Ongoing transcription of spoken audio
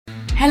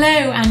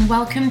Hello and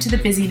welcome to the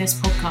Busyness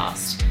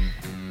Podcast.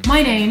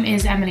 My name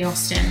is Emily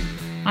Austin.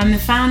 I'm the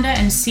founder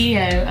and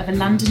CEO of a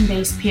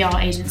London-based PR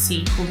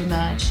agency called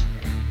Emerge.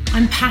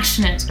 I'm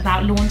passionate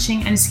about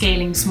launching and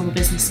scaling small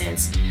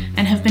businesses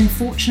and have been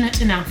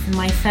fortunate enough in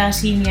my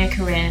 13-year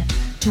career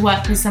to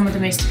work with some of the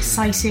most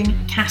exciting,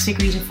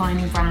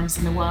 category-defining brands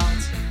in the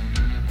world.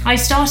 I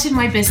started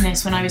my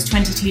business when I was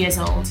 22 years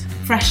old,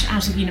 fresh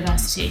out of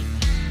university.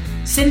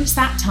 Since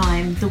that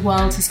time, the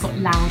world has got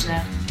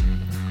louder.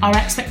 Our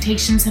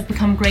expectations have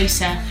become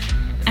greater,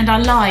 and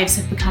our lives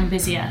have become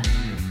busier.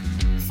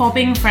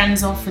 Fobbing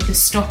friends off with the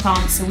stock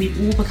answer we've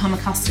all become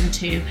accustomed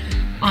to,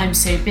 "I'm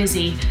so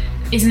busy,"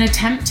 is an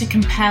attempt to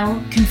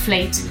compel,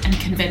 conflate, and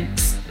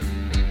convince.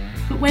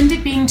 But when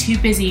did being too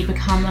busy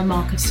become a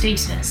mark of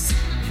status?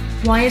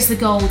 Why is the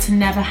goal to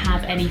never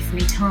have any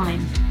free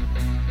time?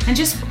 And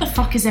just what the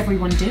fuck is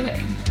everyone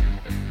doing?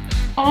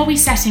 Are we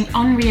setting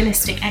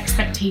unrealistic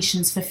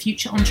expectations for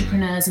future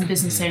entrepreneurs and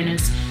business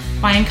owners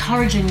by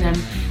encouraging them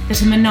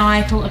that a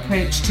maniacal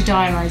approach to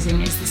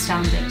diarising is the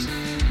standard?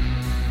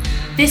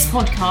 This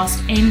podcast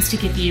aims to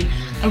give you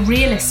a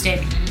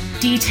realistic,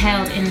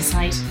 detailed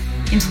insight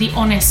into the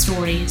honest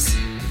stories,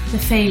 the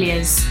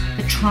failures,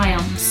 the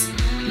triumphs,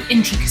 the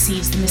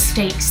intricacies, the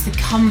mistakes, the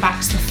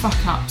comebacks, the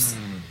fuck-ups,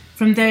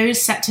 from those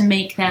set to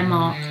make their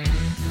mark,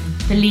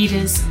 the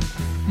leaders,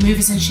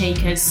 movers and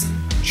shakers,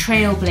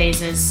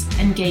 trailblazers,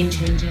 and game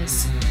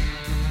changers.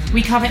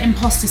 We cover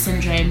imposter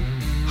syndrome,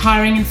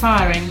 hiring and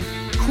firing,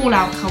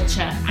 call-out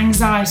culture,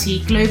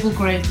 anxiety, global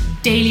growth,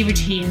 daily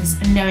routines,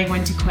 and knowing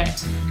when to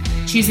quit,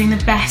 choosing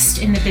the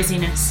best in the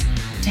busyness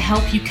to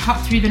help you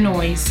cut through the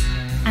noise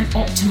and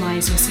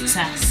optimize your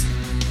success.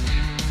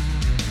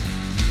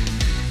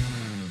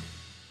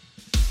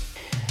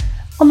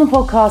 On the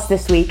podcast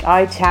this week,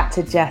 I chat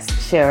to Jess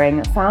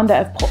Schuring, founder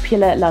of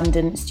popular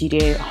London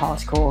studio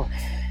Heartcore.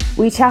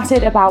 We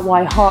chatted about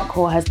why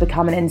Heartcore has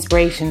become an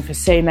inspiration for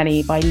so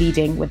many by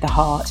leading with the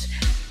heart,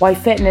 why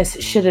fitness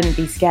shouldn't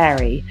be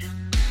scary,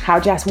 how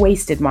Jess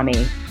wasted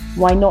money,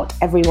 why not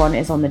everyone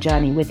is on the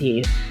journey with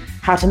you,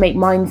 how to make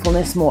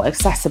mindfulness more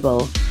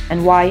accessible,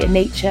 and why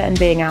nature and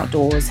being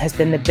outdoors has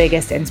been the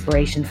biggest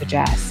inspiration for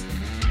Jess.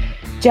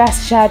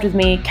 Jess shared with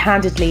me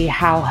candidly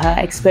how her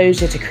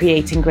exposure to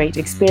creating great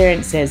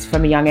experiences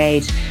from a young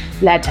age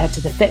led her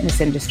to the fitness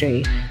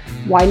industry,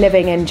 why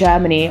living in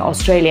Germany,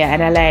 Australia,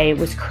 and LA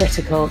was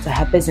critical to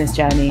her business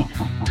journey,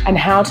 and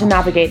how to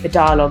navigate the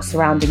dialogue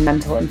surrounding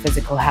mental and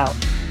physical health.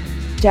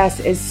 Jess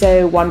is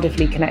so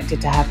wonderfully connected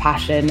to her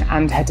passion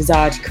and her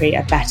desire to create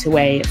a better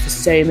way for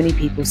so many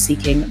people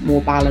seeking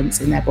more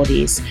balance in their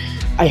bodies.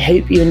 I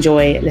hope you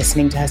enjoy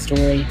listening to her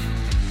story.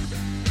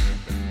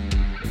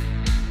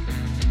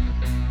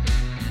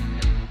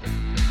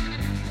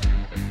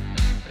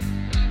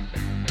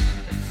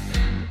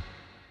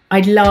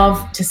 I'd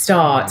love to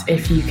start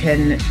if you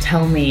can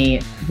tell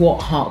me what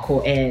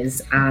Heartcore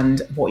is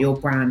and what your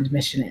brand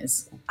mission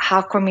is.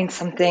 Heartcore means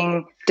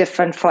something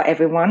different for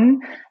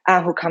everyone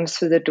who comes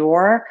through the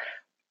door.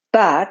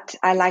 But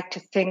I like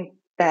to think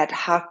that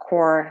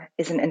Heartcore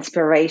is an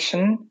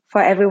inspiration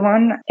for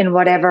everyone in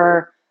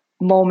whatever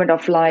moment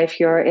of life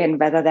you're in,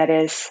 whether that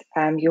is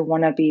you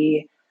want to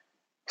be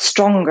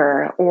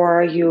stronger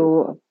or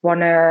you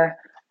want to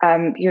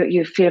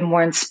you feel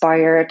more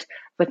inspired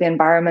with the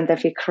environment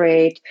that we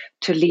create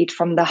to lead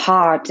from the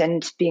heart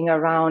and being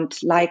around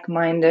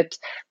like-minded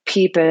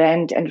people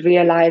and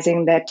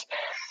realizing that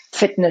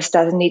fitness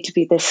doesn't need to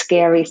be the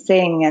scary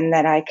thing and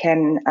that I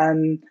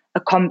can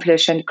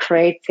accomplish and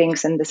create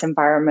things in this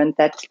environment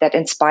that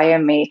inspire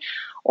me,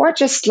 or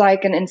just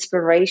like an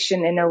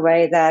inspiration in a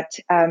way that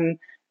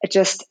it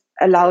just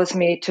allows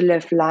me to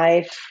live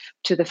life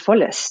to the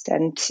fullest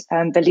and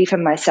believe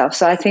in myself.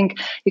 So I think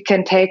you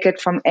can take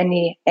it from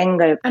any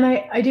angle. And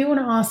I do want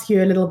to ask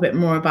you a little bit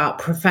more about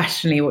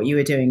professionally what you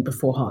were doing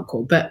before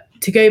Heartcore, but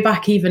to go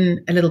back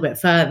even a little bit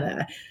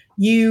further,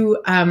 you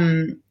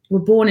were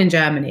born in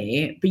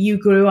Germany, but you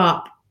grew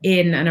up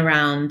in and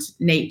around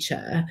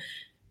nature.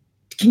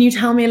 Can you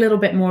tell me a little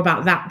bit more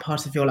about that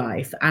part of your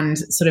life and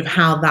sort of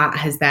how that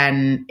has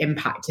then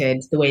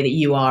impacted the way that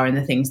you are and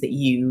the things that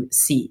you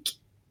seek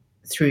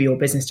through your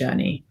business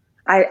journey?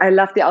 I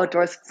love the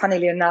outdoors.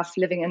 Funnily enough,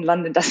 living in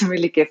London doesn't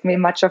really give me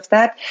much of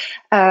that.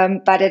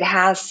 But it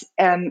has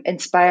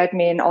inspired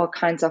me in all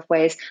kinds of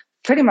ways,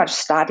 pretty much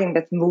starting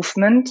with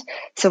movement.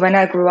 So when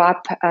I grew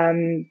up,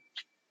 I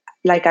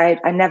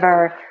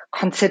never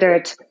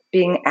considered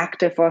being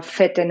active or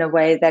fit in a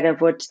way that it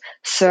would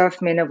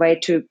serve me in a way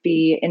to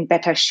be in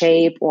better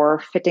shape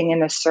or fitting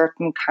in a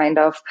certain kind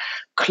of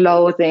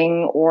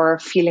clothing or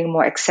feeling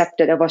more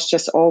accepted. It was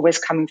just always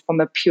coming from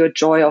a pure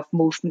joy of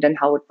movement and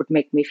how it would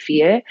make me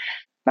feel.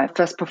 My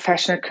first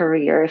professional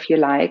career, if you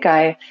like,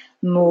 I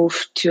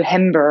moved to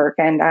Hamburg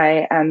and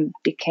I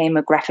became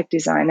a graphic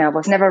designer. I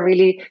was never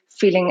really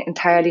feeling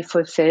entirely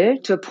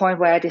fulfilled, to a point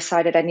where I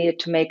decided I needed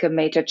to make a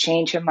major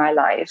change in my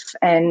life.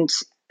 And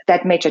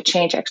that major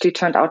change actually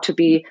turned out to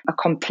be a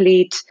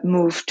complete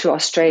move to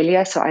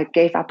Australia. So I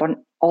gave up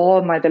on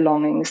all my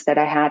belongings that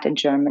I had in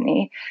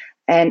Germany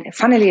And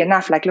funnily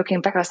enough, like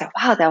looking back, I was like,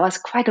 wow, that was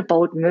quite a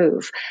bold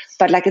move.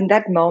 But like in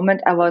that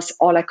moment, I was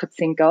all I could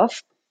think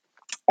of.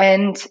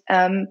 And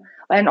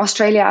in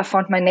Australia, I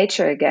found my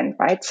nature again,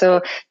 right?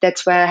 So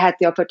that's where I had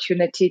the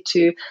opportunity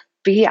to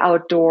be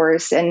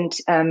outdoors and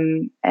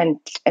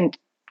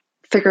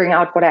figuring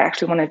out what I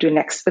actually want to do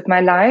next with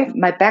my life.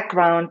 My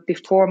background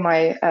before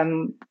my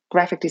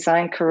graphic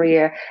design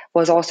career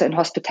was also in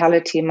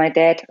hospitality. My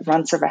dad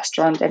runs a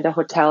restaurant and a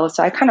hotel.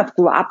 So I kind of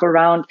grew up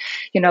around,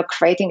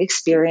 creating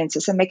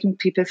experiences and making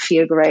people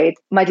feel great.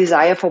 My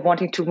desire for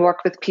wanting to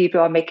work with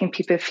people or making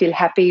people feel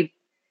happy,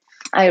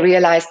 I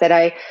realized that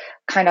I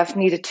kind of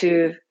needed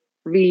to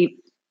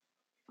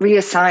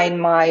reassign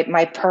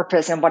my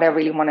purpose and what I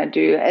really want to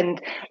do.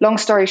 And long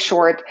story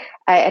short,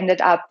 I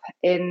ended up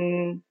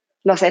in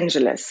Los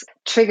Angeles,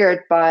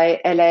 triggered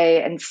by LA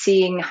and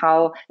seeing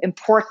how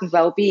important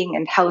well-being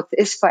and health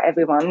is for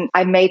everyone.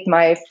 I made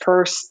my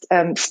first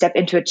step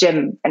into a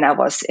gym and I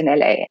was in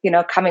LA.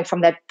 Coming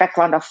from that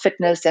background of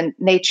fitness and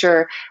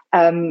nature,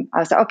 I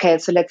was like, okay,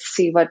 so let's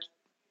see what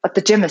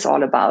the gym is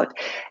all about.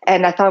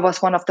 And I thought it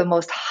was one of the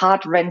most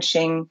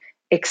heart-wrenching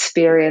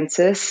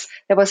experiences.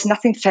 There was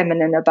nothing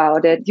feminine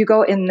about it. You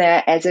go in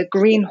there as a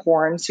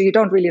greenhorn, so you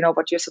don't really know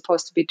what you're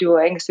supposed to be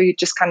doing. So you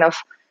just kind of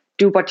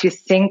do what you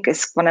think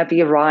is going to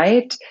be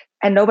right.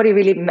 And nobody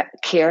really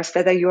cares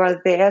whether you are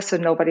there. So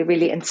nobody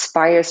really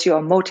inspires you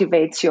or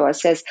motivates you or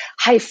says,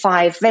 high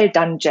five, well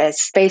done,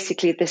 Jess.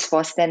 Basically, this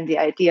was then the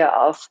idea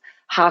of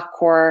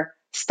Heartcore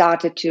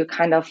started to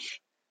kind of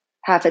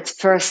have its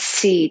first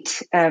seed,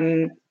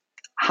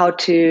 how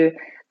to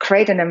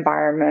create an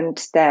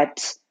environment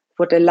that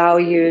would allow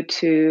you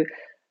to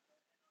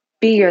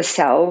be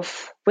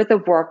yourself with a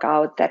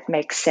workout that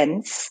makes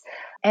sense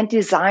and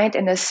designed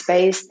in a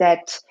space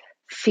that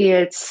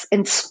feels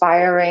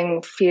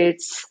inspiring,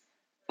 feels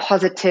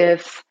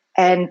positive,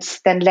 and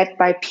then led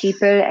by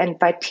people and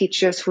by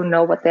teachers who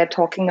know what they're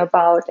talking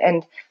about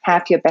and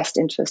have your best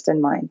interest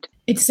in mind.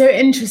 It's so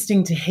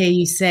interesting to hear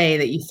you say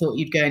that you thought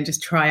you'd go and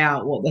just try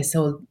out what this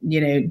whole,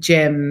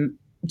 gym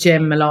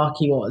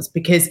malarkey was,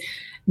 because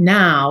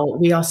now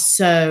we are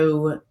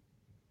so,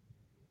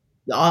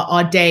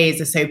 our days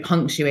are so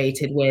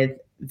punctuated with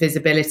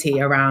visibility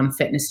around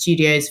fitness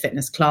studios,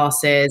 fitness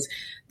classes.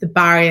 The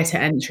barrier to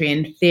entry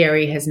in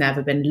theory has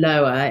never been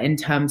lower in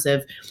terms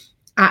of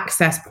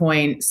access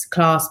points,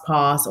 class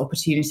pass,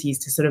 opportunities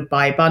to sort of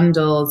buy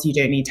bundles. You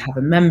don't need to have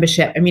a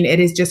membership. I mean, it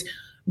is just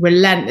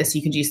relentless.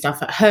 You can do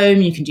stuff at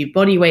home. You can do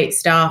body weight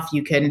stuff.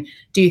 You can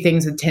do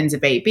things with tins of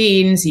baked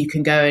beans. You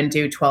can go and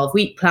do a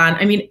 12-week plan.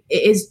 I mean,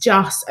 it is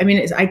just,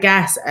 it's, I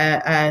guess,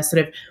 a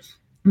sort of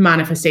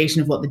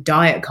manifestation of what the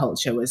diet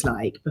culture was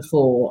like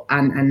before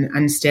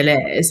and still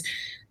is.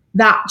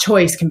 That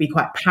choice can be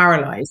quite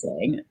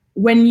paralyzing.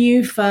 When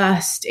you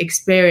first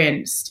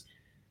experienced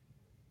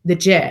the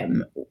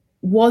gym,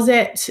 was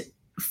it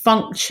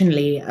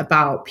functionally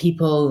about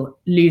people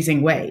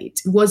losing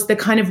weight? Was the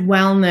kind of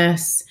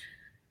wellness,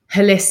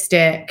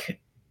 holistic,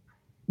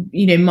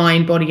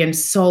 mind, body and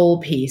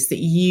soul piece that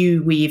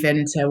you weave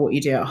into what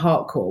you do at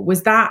Heartcore,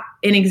 was that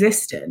in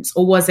existence?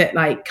 Or was it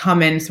like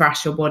come in,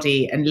 thrash your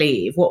body and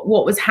leave?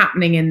 What was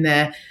happening in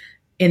the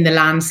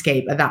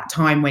landscape at that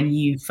time when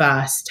you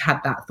first had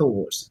that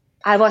thought?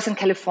 I was in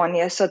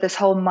California, so this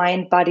whole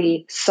mind,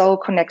 body, soul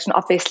connection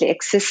obviously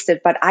existed,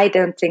 but I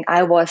don't think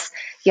I was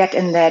yet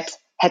in that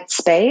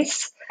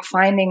headspace.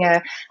 Finding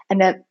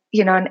an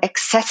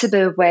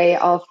accessible way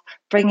of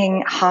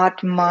bringing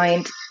heart,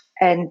 mind,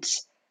 and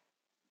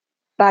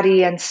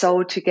body and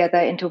soul together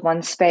into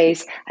one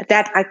space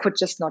that I could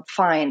just not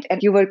find.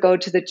 And you would go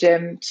to the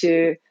gym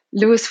to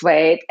lose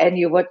weight and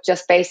you would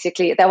just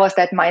basically, there was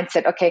that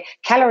mindset, okay,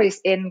 calories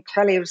in,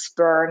 calories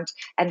burned,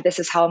 and this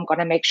is how I'm going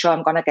to make sure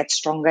I'm going to get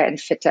stronger and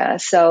fitter.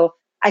 So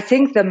I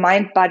think the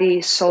mind,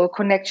 body, soul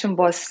connection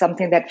was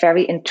something that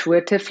very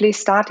intuitively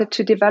started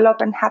to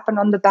develop and happen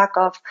on the back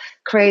of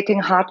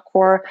creating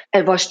Heartcore.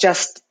 It was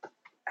just,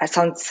 it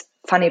sounds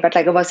funny, but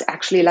like it was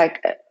actually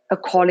like a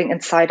calling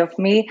inside of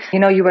me.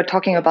 You were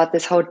talking about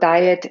this whole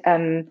diet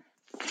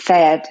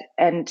fad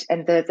and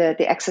the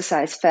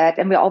exercise fad,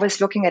 and we're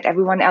always looking at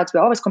everyone else.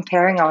 We're always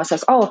comparing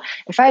ourselves. Oh,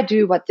 if I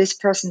do what this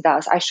person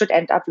does, I should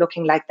end up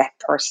looking like that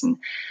person.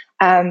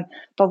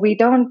 But we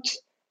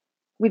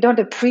don't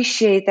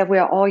appreciate that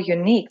we're all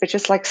unique, which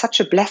is like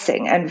such a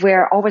blessing. And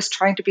we're always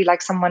trying to be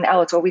like someone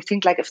else, or we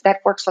think like if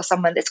that works for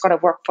someone, it's going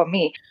to work for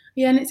me.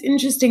 Yeah, and it's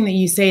interesting that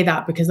you say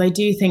that, because I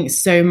do think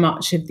so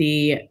much of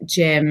the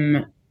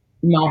gym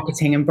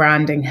marketing and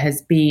branding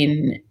has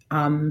been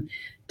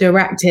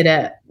directed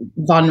at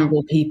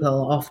vulnerable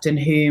people, often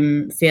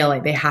whom feel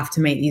like they have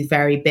to make these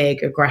very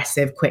big,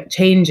 aggressive, quick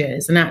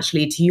changes. And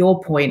actually, to your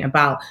point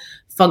about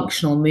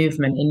functional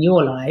movement in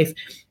your life,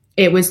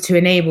 it was to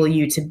enable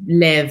you to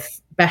live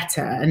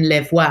better and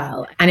live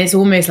well. And it's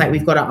almost like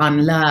we've got to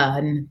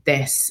unlearn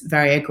this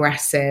very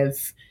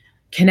aggressive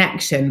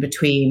connection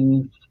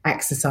between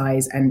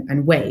exercise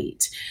and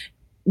weight.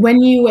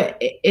 When you were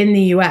in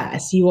the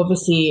US, you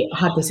obviously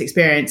had this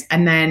experience,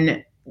 and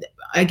then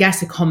I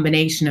guess a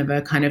combination of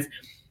a kind of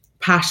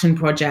passion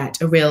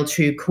project, a real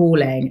true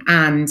calling,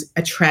 and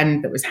a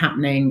trend that was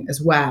happening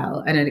as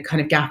well, and a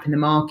kind of gap in the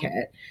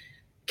market.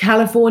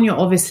 California,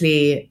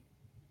 obviously,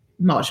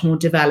 much more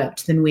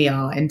developed than we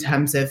are in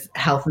terms of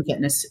health and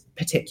fitness,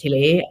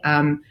 particularly,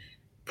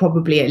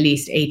 probably at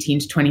least 18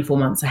 to 24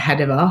 months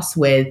ahead of us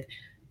with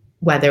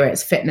whether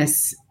it's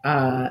fitness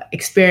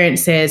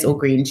experiences or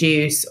green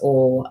juice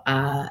or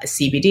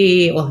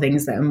CBD or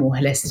things that are more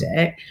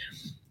holistic.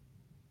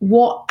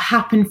 What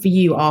happened for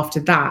you after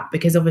that?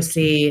 Because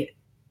obviously,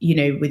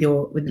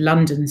 with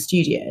London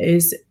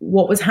studios,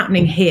 what was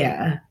happening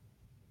here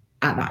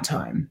at that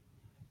time?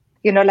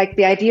 Like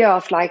the idea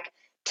of like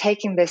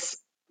taking this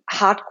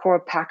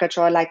hardcore package,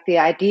 or like the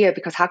idea,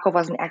 because hardcore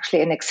wasn't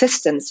actually in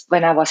existence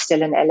when I was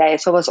still in LA.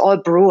 So it was all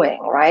brewing,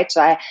 right?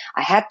 So I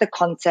had the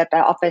concept. I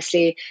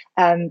obviously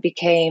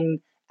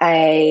became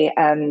a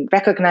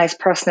recognized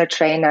personal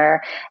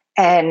trainer.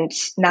 And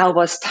now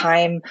was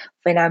time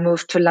when I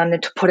moved to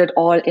London to put it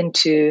all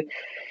into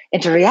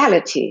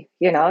reality,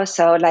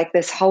 So like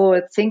this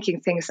whole thinking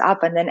things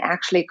up and then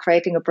actually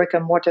creating a brick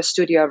and mortar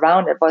studio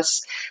around it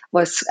was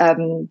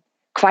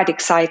quite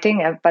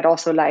exciting, but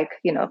also like,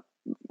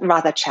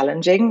 rather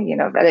challenging.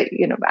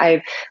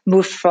 I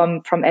moved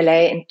from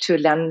LA into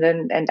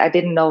London and I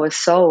didn't know a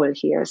soul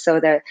here. So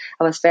I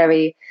was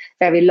very,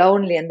 very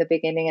lonely in the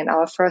beginning. And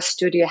our first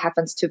studio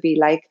happens to be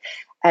like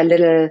a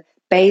little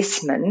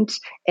basement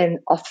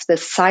off the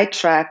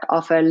sidetrack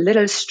of a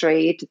little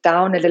street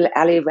down a little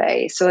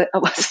alleyway. So it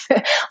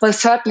was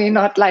certainly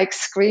not like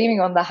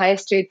screaming on the high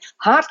street,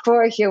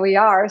 hardcore, here we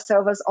are. So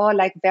it was all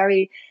like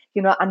very,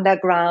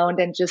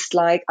 underground and just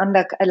like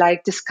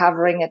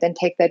discovering it and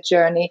take that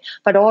journey.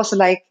 But also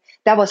like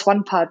that was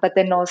one part, but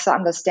then also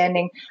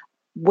understanding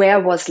where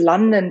was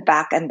London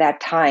back in that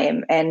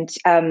time. And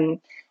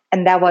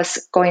that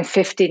was going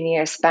 15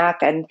 years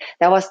back. And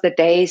that was the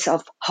days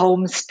of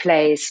Holmes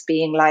Place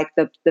being like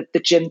the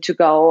gym to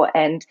go,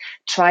 and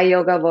Tri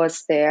Yoga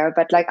was there.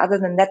 But like other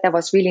than that, there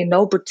was really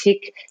no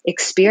boutique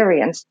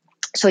experience.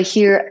 So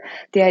here,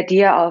 the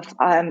idea of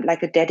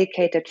like a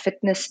dedicated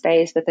fitness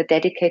space with a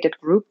dedicated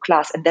group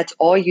class, and that's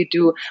all you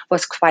do,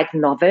 was quite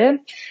novel.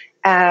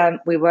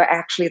 We were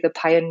actually the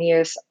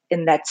pioneers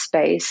in that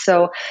space.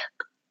 So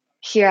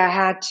here I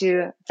had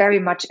to very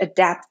much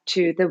adapt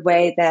to the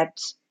way that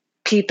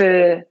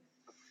people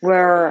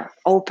were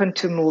open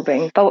to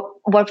moving. But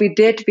what we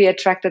did, we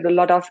attracted a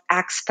lot of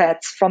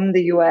expats from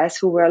the US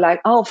who were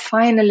like, oh,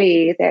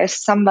 finally, there's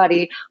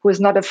somebody who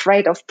is not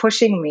afraid of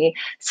pushing me,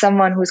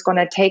 someone who's going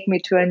to take me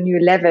to a new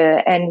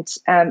level. And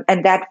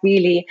that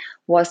really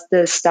was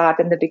the start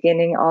in the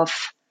beginning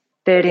of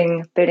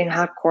building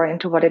Heartcore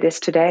into what it is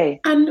today.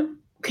 And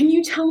can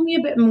you tell me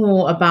a bit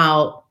more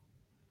about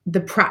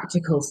the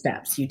practical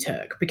steps you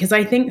took? Because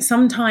I think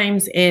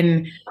sometimes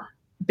in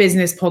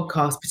business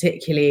podcasts,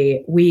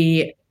 particularly,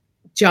 we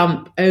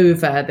jump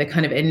over the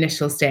kind of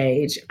initial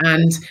stage.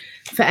 And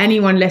for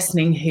anyone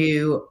listening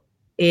who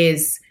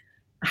has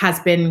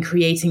been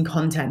creating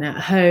content at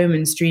home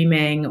and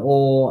streaming,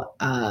 or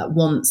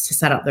wants to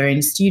set up their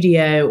own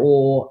studio,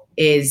 or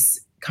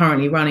is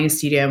currently running a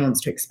studio and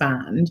wants to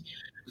expand,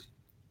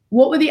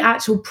 what were the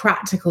actual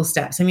practical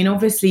steps? I mean,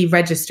 obviously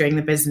registering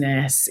the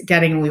business,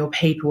 getting all your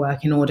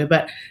paperwork in order,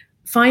 but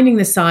finding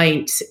the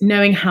site,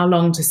 knowing how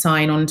long to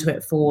sign onto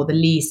it for, the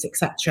lease,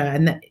 etc.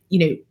 And that,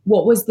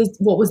 what was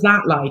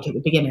that like at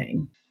the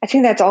beginning? I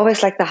think that's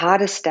always like the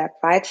hardest step,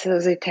 right? So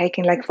they're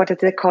taking like, what did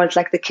they call it,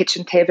 like the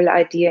kitchen table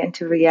idea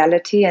into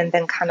reality, and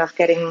then kind of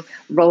getting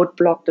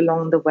roadblocked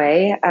along the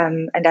way.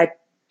 And I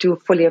do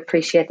fully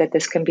appreciate that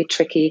this can be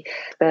tricky,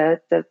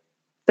 the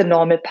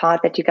normal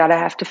part that you gotta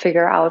have to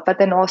figure out, but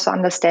then also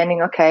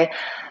understanding, okay,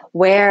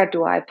 where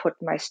do I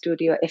put my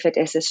studio if it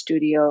is a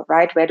studio,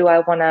 right? Where do I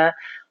want to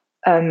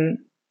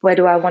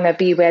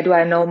be? Where do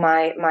I know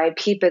my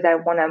people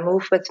that want to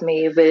move with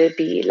me will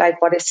be? Like,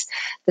 what is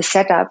the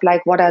setup?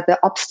 Like, what are the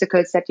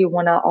obstacles that you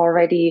want to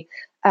already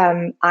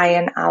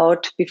iron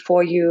out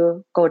before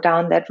you go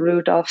down that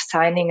route of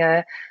signing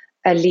a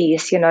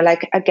lease?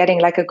 Like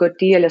getting like a good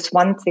deal is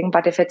one thing,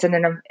 but if it's in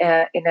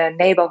a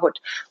neighborhood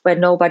where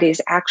nobody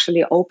is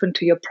actually open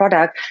to your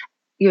product,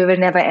 you will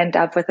never end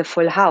up with a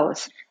full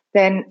house.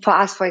 Then for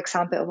us, for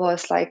example, it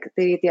was like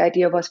the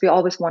idea was we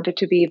always wanted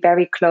to be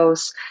very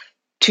close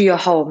to your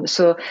home.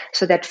 So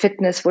that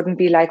fitness wouldn't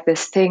be like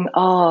this thing,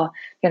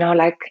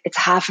 like it's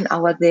half an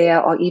hour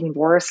there, or even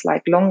worse,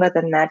 like longer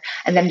than that.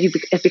 And then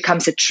it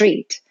becomes a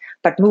treat.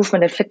 But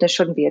movement and fitness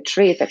shouldn't be a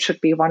treat. That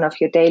should be one of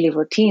your daily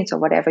routines, or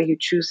whatever you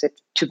choose it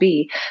to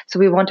be. So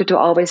we wanted to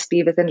always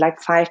be within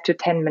like 5 to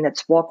 10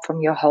 minutes walk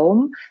from your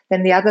home.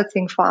 Then the other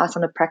thing for us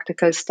on a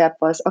practical step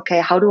was,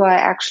 okay, how do I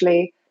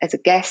actually, as a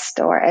guest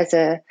or as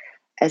a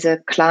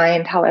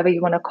client, however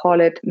you want to call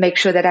it, make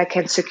sure that I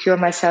can secure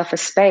myself a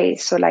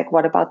space? So like,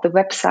 what about the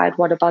website?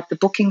 What about the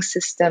booking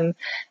system?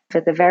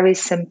 With a very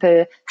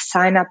simple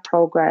sign-up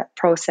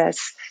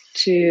process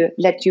to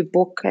let you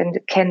book and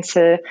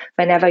cancel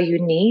whenever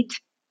you need.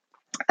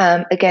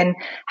 Again,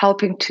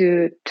 helping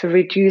to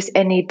reduce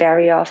any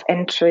barrier of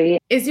entry.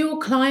 Is your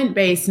client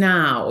base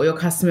now, or your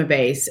customer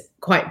base,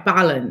 quite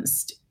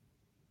balanced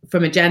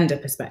from a gender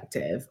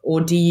perspective,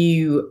 or do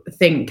you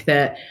think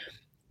that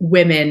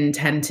women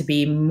tend to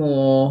be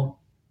more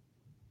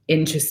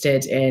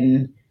interested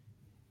in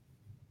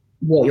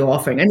what you're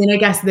offering? I mean, I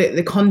guess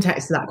the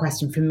context of that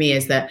question for me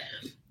is that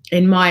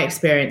in my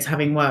experience,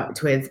 having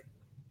worked with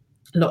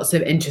lots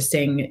of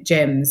interesting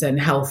gyms and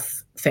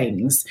health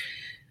things,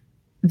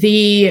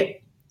 the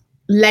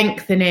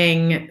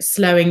lengthening,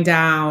 slowing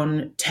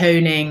down,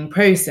 toning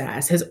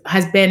process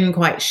has been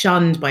quite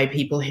shunned by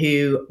people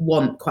who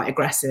want quite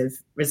aggressive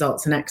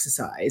results in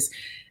exercise.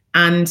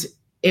 And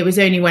it was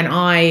only when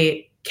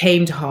I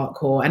came to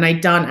Heartcore and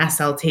I'd done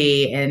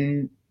SLT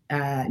in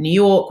New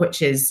York,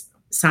 which is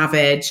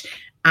savage,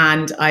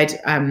 and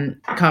I'd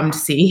come to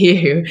see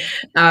you.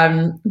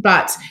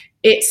 But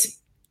it's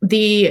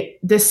the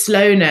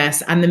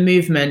slowness and the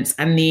movements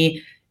and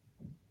the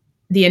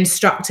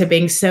instructor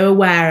being so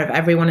aware of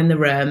everyone in the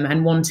room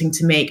and wanting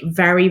to make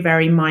very,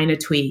 very minor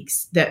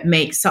tweaks that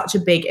make such a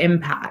big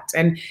impact.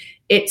 And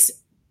it's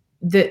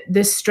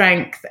the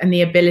strength and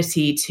the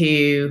ability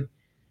to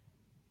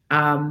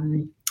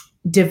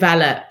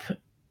develop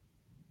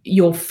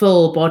your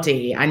full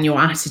body and your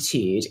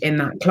attitude in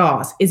that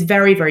class is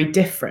very, very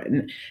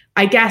different.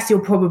 I guess you're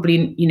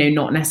probably,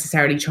 not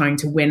necessarily trying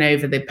to win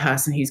over the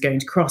person who's going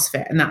to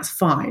CrossFit, and that's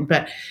fine.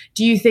 But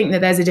do you think that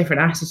there's a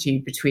different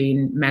attitude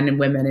between men and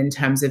women in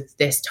terms of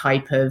this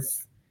type of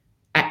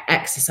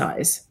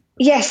exercise?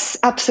 Yes,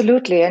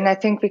 absolutely. And I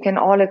think we can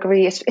all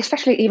agree,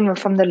 especially even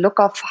from the look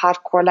of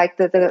Heartcore, like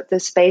the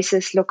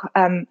spaces look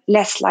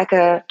less like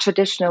a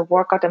traditional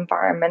workout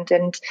environment.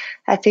 And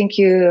I think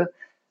you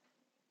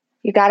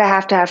gotta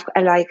have to have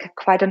like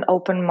quite an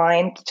open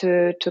mind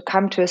to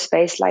come to a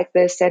space like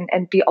this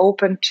and be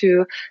open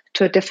to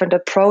a different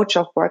approach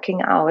of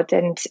working out.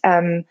 And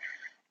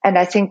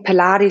I think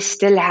Pilates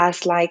still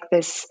has like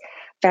this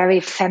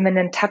very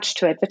feminine touch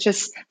to it, which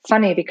is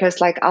funny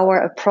because like our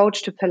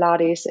approach to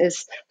Pilates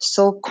is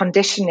so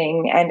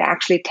conditioning and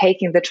actually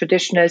taking the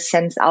traditional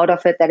sense out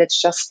of it, that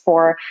it's just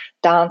for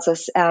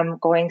dancers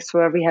going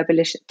through a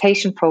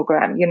rehabilitation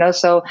program,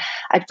 So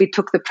we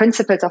took the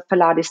principles of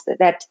Pilates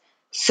that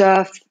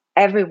serve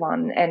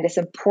everyone and is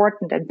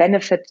important and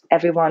benefit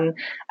everyone,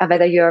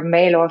 whether you're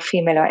male or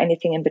female or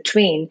anything in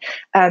between,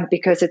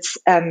 because it's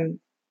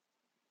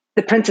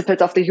the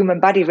principles of the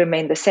human body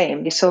remain the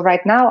same. So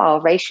right now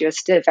our ratio is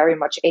still very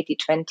much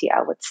 80-20,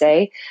 I would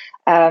say.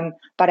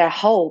 But I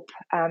hope,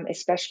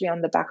 especially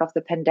on the back of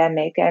the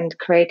pandemic and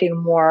creating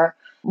more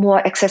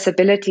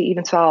accessibility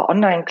even to our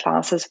online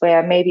classes,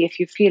 where maybe if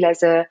you feel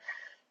as a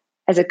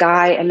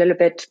guy a little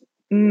bit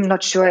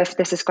not sure if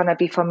this is going to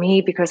be for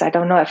me because I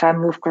don't know if I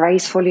move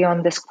gracefully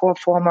on this core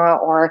former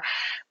or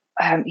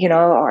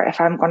or if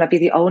I'm going to be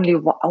the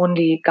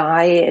only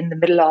guy in the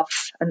middle of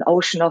an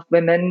ocean of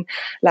women,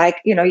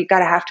 you got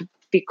to have to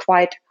be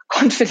quite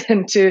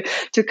confident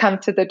to come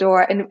to the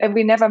door. And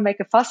we never make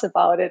a fuss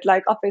about it.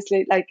 Like,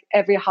 obviously, like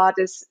every heart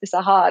is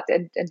a heart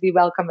and we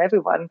welcome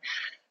everyone.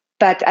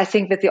 But I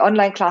think with the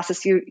online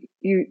classes,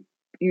 you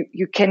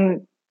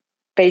can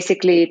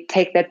basically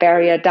take that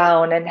barrier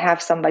down and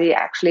have somebody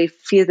actually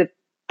feel the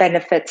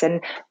benefits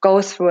and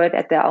go through it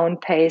at their own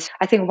pace.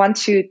 I think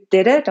once you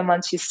did it and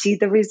once you see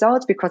the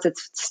results, because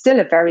it's still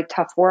a very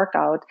tough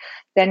workout,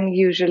 then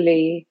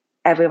usually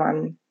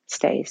everyone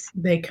stays.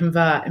 They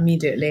convert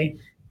immediately.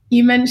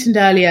 You mentioned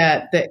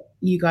earlier that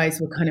you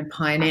guys were kind of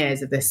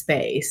pioneers of this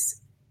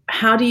space.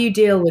 How do you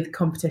deal with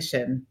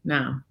competition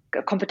now?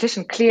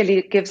 Competition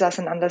clearly gives us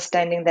an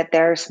understanding that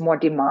there's more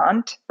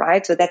demand,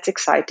 right? So that's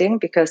exciting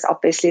because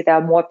obviously there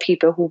are more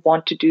people who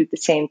want to do the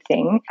same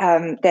thing.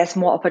 There's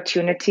more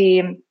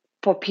opportunity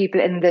for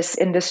people in this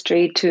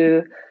industry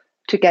to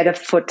get a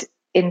foot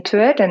into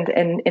it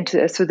and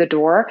through the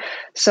door.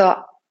 So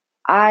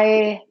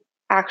I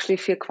actually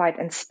feel quite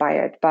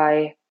inspired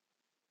by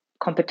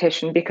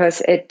competition because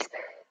it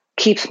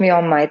keeps me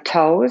on my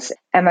toes.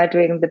 Am I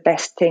doing the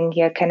best thing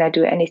here? Can I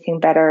do anything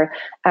better?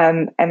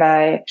 Am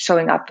I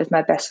showing up with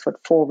my best foot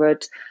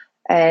forward?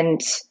 And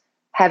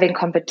having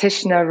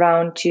competition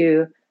around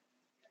you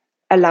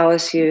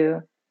allows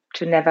you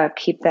to never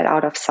keep that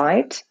out of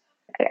sight.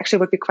 I actually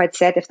would be quite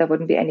sad if there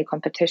wouldn't be any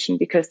competition,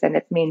 because then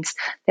it means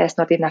there's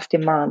not enough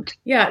demand.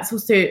 Yeah, it's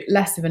also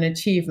less of an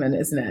achievement,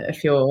 isn't it?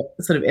 If you're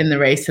sort of in the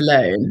race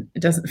alone,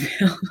 it doesn't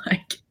feel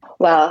like...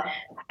 Well,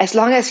 as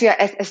long as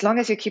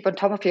you keep on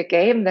top of your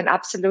game, then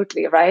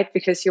absolutely, right?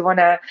 Because you want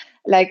to,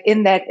 like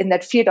in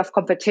that field of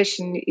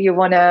competition, you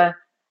want to,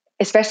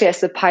 especially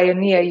as the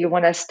pioneer, you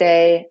want to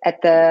stay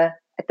at the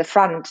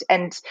front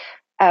and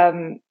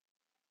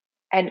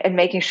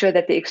making sure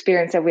that the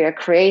experience that we are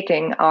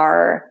creating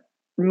are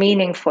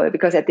meaningful.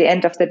 Because at the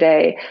end of the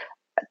day,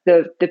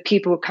 the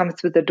people who come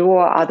through the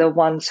door are the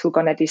ones who are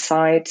going to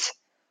decide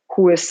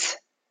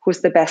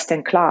who's the best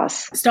in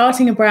class.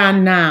 Starting a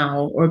brand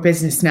now or a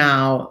business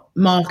now,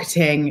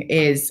 marketing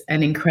is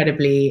an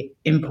incredibly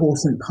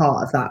important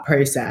part of that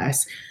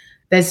process.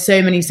 There's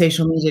so many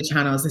social media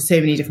channels, there's so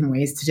many different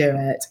ways to do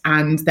it.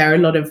 And there are a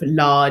lot of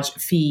large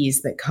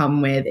fees that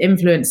come with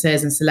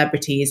influencers and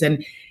celebrities.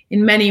 And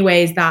in many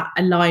ways that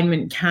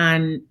alignment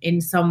can in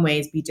some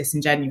ways be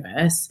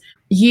disingenuous.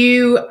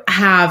 You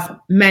have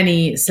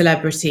many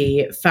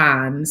celebrity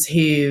fans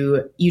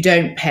who you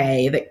don't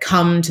pay that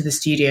come to the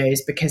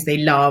studios because they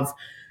love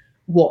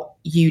what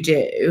you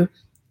do.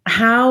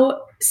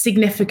 How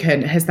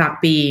significant has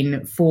that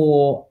been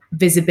for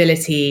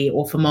visibility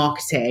or for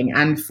marketing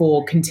and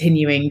for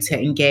continuing to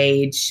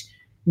engage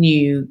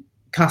new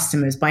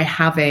customers by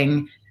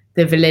having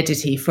the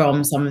validity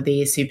from some of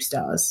these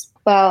superstars?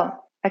 Well,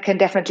 I can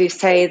definitely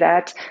say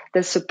that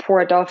the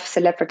support of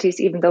celebrities,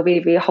 even though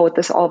we hold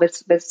this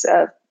always with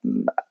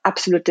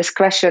absolute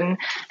discretion,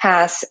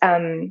 has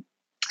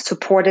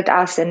supported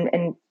us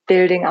in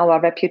building our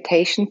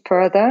reputation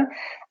further.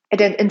 It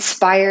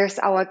inspires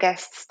our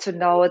guests to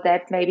know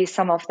that maybe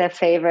some of their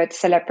favorite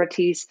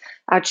celebrities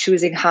are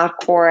choosing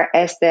Heartcore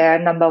as their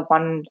number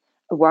one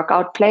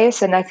workout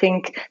place. And I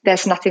think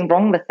there's nothing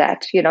wrong with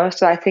that,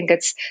 So I think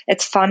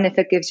it's fun if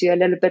it gives you a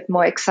little bit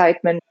more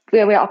excitement.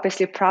 We're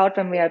obviously proud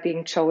when we are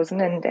being chosen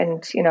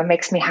and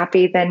makes me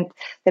happy then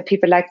that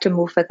people like to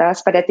move with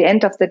us. But at the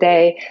end of the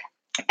day,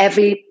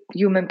 every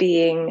human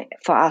being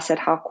for us at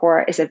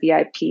Heartcore is a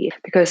VIP,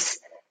 because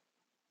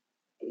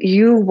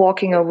you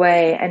walking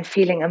away and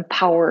feeling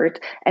empowered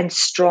and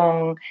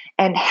strong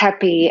and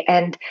happy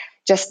and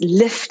just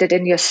lifted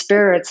in your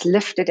spirits,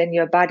 lifted in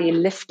your body,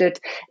 lifted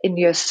in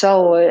your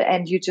soul,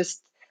 and you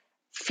just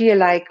feel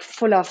like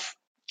full of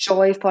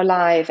joy for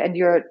life, and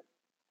you're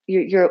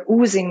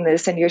oozing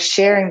this and you're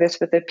sharing this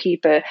with the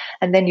people,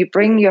 and then you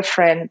bring your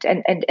friend,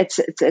 and it's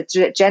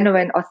a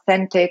genuine,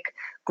 authentic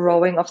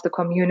growing of the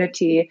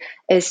community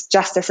is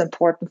just as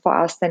important for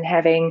us than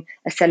having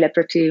a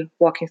celebrity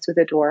walking through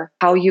the door.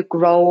 How you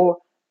grow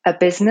a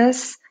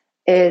business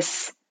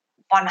is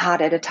one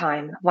heart at a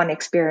time, one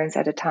experience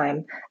at a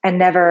time, and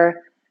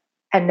never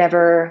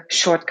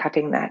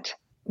shortcutting that.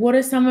 What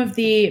are some of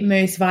the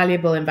most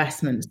valuable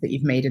investments that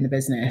you've made in the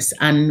business,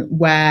 and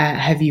where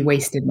have you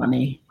wasted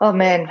money? Oh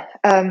man,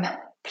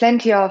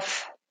 plenty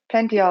of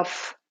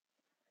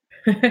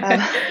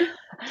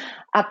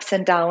ups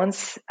and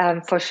downs,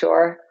 for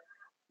sure.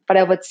 But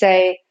I would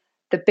say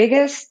the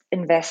biggest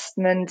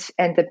investment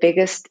and the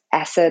biggest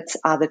assets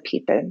are the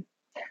people,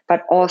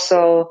 but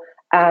also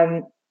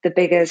the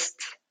biggest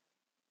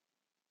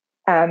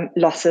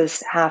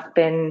losses have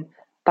been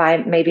by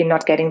maybe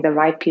not getting the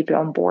right people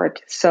on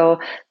board. So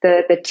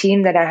the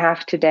team that I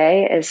have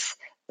today is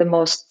the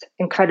most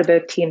incredible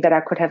team that I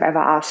could have ever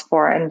asked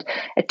for. And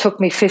it took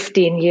me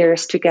 15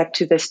 years to get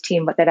to this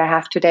team that I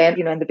have today. And,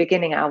 in the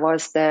beginning, I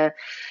was the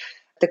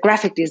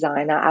graphic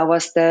designer. I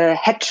was the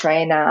head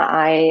trainer.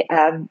 I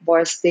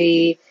was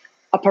the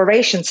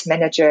operations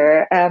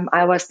manager.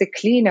 I was the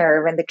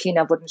cleaner when the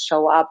cleaner wouldn't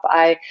show up.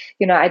 I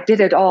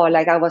did it all.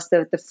 Like I was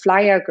the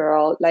flyer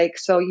girl. Like,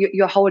 so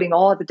you're holding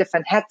all the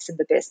different hats in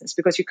the business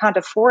because you can't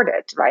afford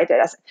it, right?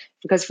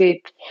 Because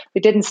we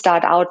didn't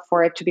start out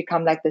for it to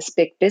become like this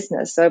big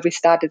business. So we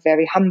started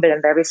very humble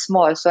and very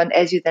small. So, and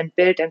as you then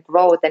build and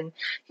grow, then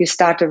you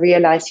start to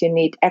realize you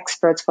need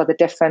experts for the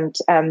different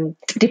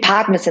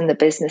departments in the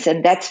business.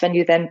 And that's when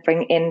you then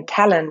bring in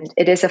talent.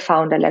 It is a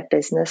founder-led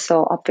business.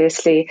 So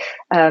obviously,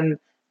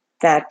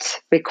 that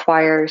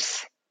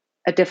requires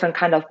a different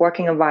kind of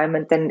working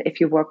environment than if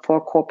you work for a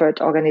corporate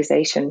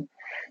organization.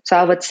 So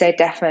I would say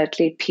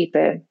definitely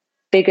people,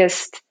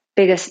 biggest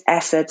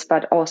assets,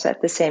 but also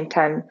at the same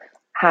time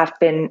have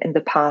been in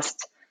the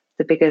past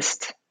the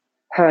biggest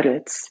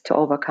hurdles to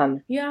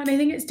overcome. Yeah, and I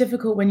think it's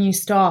difficult when you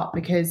start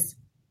because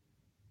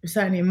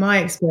certainly in my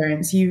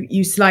experience,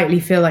 you slightly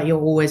feel like you're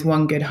always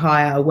one good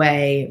hire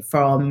away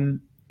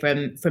from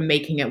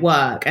making it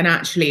work. And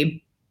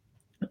actually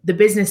the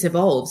business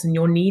evolves and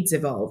your needs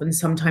evolve. And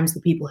sometimes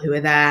the people who are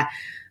there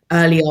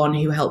early on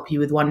who help you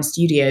with one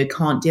studio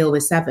can't deal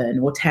with 7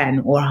 or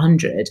 10 or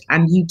 100.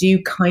 And you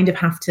do kind of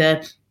have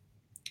to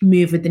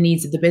move with the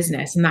needs of the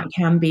business. And that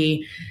can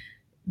be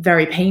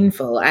very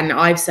painful. And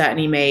I've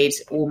certainly made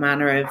all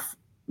manner of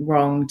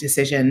wrong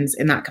decisions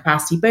in that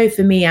capacity, both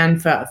for me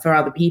and for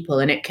other people.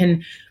 And it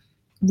can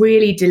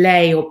really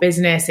delay your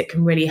business. It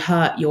can really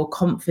hurt your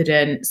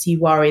confidence.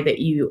 You worry that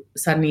you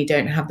suddenly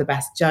don't have the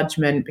best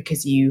judgment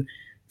because you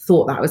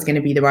thought that was going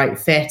to be the right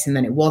fit and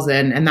then it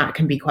wasn't. And that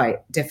can be quite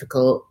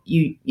difficult.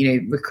 You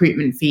know,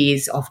 recruitment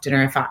fees often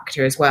are a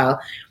factor as well.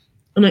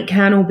 And it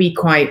can all be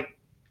quite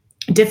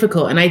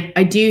difficult. And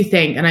I do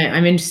think, and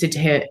I'm interested to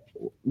hear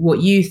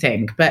what you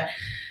think, but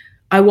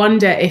I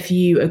wonder if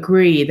you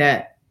agree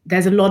that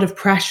there's a lot of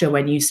pressure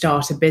when you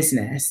start a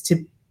business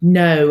to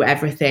know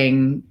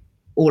everything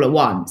all at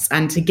once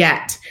and to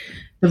get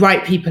the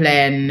right people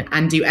in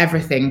and do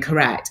everything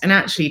correct. And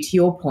actually, to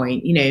your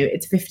point,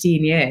 it's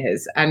 15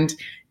 years and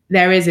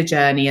there is a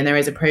journey and there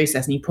is a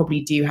process, and you probably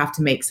do have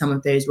to make some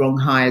of those wrong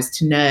hires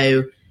to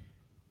know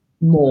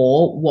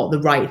more what the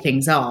right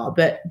things are.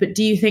 But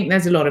do you think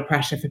there's a lot of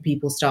pressure for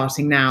people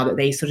starting now that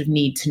they sort of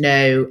need to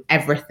know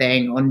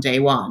everything on day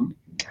one?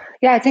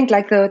 Yeah, I think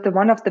like the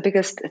one of the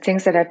biggest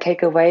things that I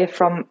take away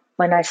from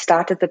when I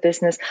started the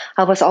business,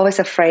 I was always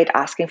afraid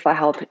asking for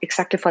help,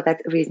 exactly for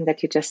that reason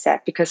that you just said,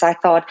 because I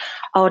thought,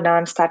 oh, now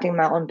I'm starting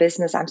my own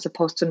business, I'm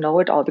supposed to know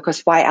it all,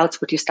 because why else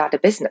would you start a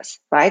business,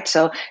 right?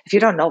 So if you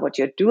don't know what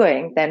you're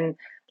doing, then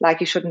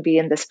like you shouldn't be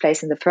in this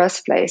place in the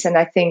first place. And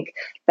I think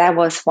that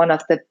was one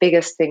of the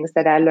biggest things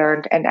that I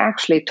learned, and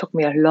actually it took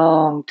me a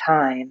long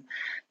time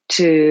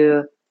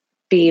to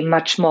be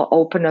much more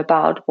open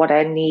about what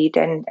I need,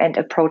 and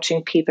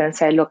approaching people and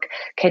say, look,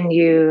 can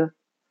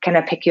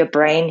I pick your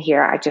brain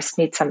here? I just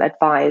need some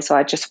advice, or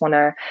I just want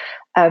to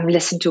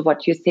listen to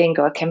what you think,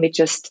 or can we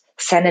just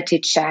sanity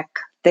check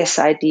this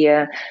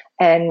idea?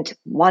 And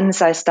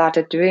once I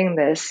started doing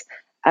this,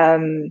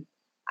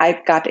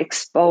 I got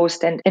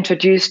exposed and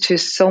introduced to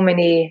so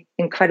many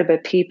incredible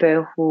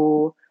people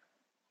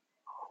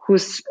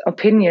whose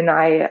opinion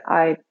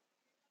I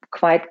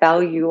quite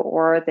value,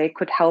 or they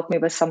could help me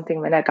with something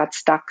when I got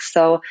stuck.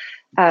 So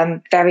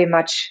very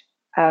much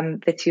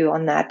with you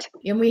on that.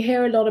 And we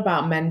hear a lot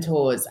about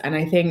mentors, and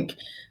I think,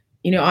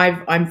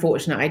 I'm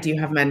fortunate. I do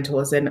have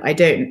mentors, and I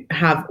don't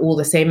have all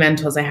the same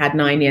mentors I had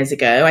 9 years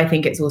ago. I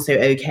think it's also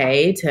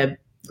okay to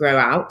grow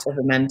out of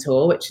a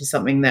mentor, which is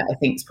something that I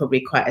think is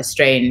probably quite a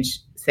strange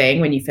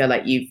thing when you feel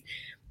like you've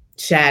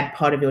shared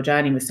part of your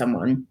journey with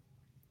someone.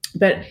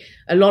 But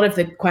a lot of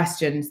the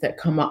questions that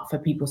come up for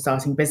people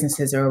starting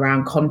businesses are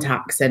around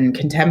contacts and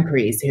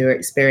contemporaries who are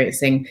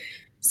experiencing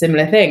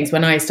similar things.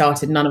 When I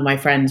started, none of my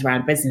friends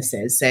ran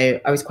businesses, so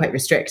I was quite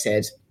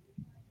restricted.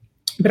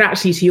 But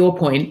actually, to your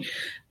point,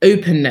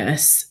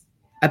 openness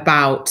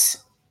about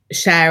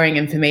sharing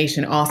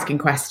information, asking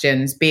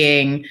questions,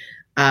 being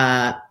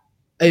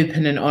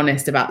open and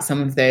honest about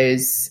some of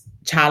those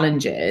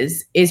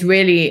challenges is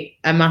really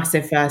a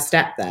massive first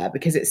step there,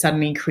 because it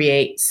suddenly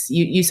creates,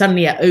 you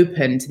suddenly are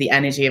open to the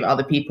energy of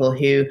other people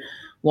who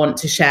want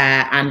to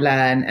share and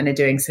learn and are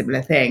doing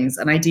similar things.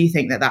 And I do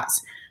think that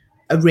that's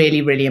a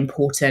really, really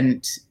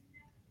important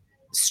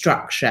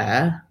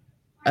structure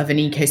of an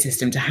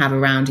ecosystem to have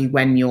around you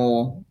when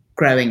you're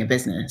growing a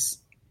business.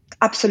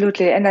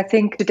 Absolutely. And I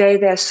think today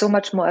there's so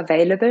much more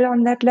available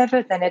on that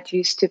level than it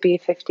used to be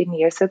 15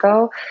 years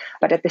ago.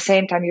 But at the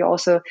same time, you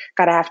also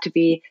got to have to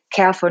be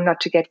careful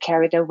not to get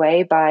carried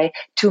away by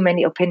too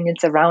many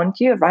opinions around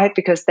you, right?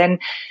 Because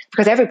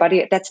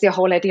everybody, that's the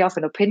whole idea of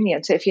an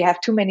opinion. So if you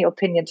have too many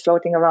opinions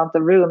floating around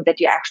the room that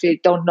you actually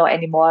don't know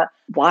anymore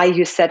why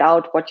you set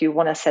out what you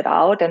want to set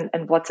out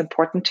and what's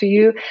important to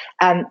you,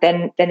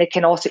 then it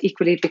can also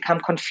equally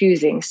become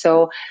confusing.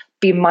 So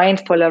be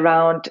mindful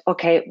around,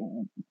 okay,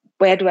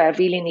 where do I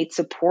really need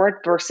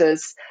support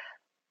versus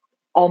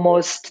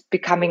almost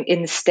becoming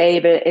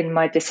unstable in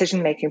my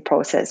decision-making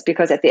process?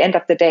 Because at the end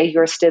of the day,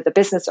 you're still the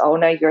business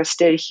owner. You're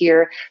still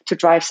here to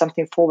drive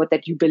something forward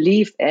that you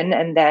believe in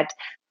and that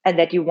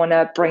you want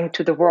to bring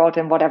to the world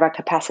in whatever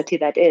capacity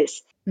that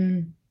is.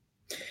 Mm.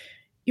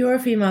 You're a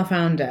female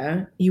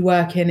founder. You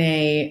work in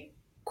a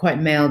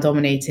quite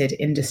male-dominated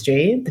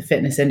industry, the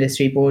fitness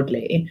industry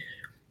broadly.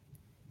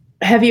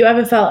 Have you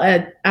ever felt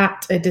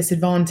at a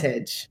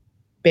disadvantage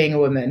being a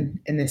woman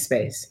in this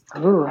space?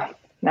 Ooh,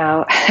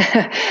 now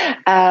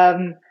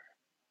I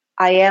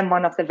am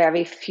one of the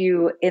very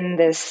few in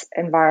this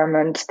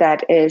environment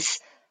that is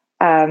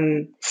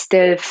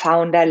still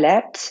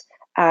founder-led,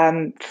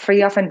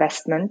 free of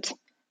investment.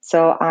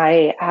 So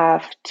I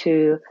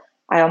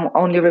am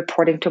only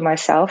reporting to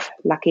myself,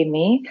 lucky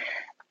me.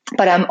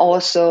 But I'm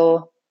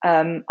also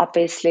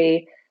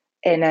obviously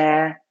in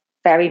a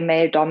very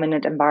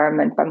male-dominant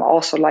environment. But I'm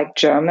also like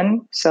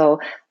German, so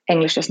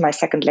English is my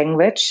second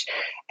language.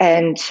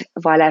 And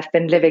while I've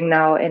been living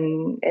now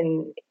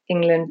in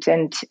England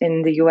and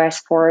in the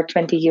US for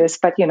 20 years,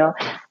 but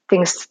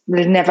things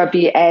will never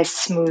be as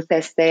smooth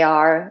as they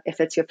are if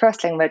it's your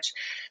first language.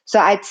 So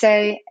I'd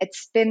say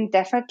it's been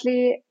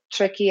definitely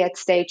tricky at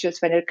stages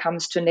when it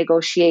comes to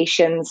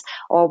negotiations,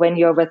 or when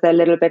you're with a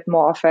little bit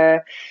more of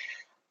a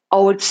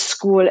old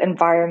school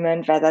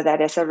environment, whether that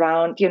is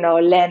around,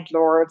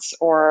 landlords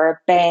or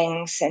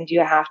banks, and you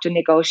have to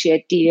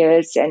negotiate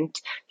deals, and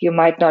you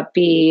might not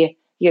be,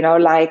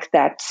 like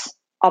that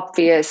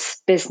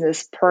obvious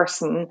business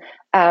person,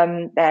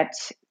 that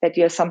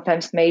you're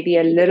sometimes maybe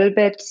a little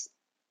bit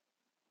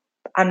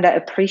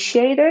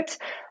underappreciated.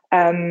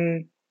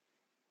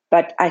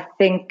 But I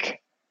think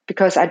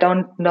because I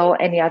don't know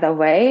any other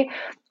way,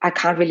 I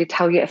can't really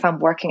tell you if I'm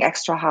working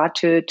extra hard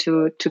to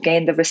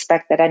gain the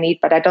respect that I need.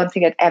 But I don't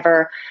think it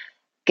ever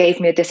gave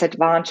me a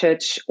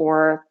disadvantage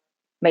or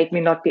made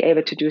me not be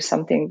able to do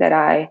something that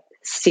I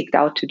seeked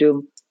out to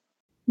do.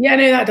 Yeah,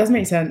 no, that does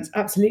make sense.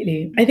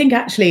 Absolutely. I think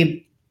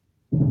actually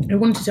I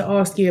wanted to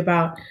ask you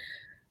about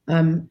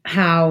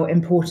how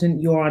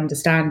important your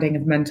understanding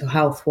of mental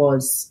health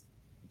was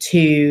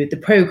to the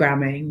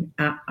programming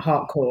at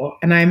Heartcore.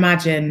 And I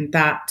imagine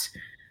that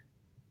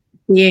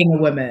being a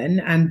woman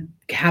and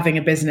having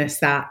a business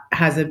that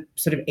has a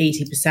sort of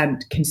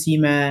 80%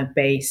 consumer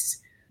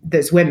base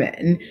that's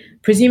women,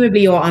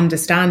 presumably your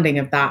understanding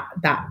of that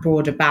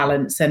broader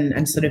balance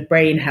and sort of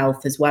brain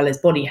health as well as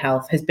body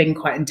health has been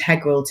quite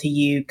integral to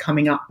you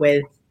coming up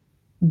with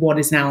what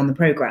is now on the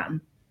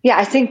program? Yeah,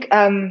 I think,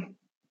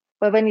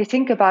 well, when you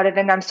think about it,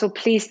 and I'm so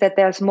pleased that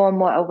there's more and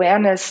more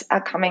awareness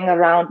coming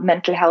around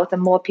mental health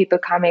and more people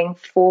coming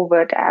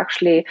forward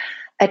actually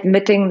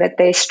admitting that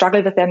they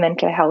struggle with their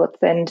mental health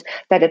and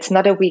that it's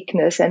not a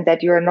weakness and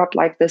that you're not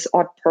like this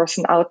odd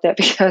person out there,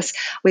 because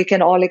we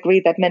can all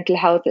agree that mental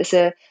health is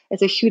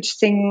a huge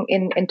thing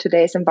in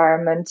today's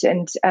environment,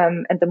 and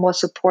the more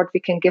support we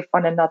can give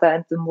one another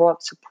and the more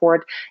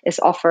support is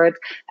offered,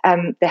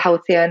 the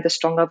healthier and the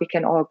stronger we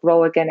can all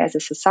grow again as a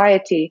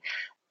society.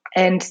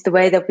 And the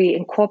way that we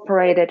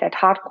incorporate it at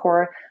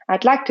Heartcore,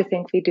 I'd like to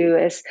think we do,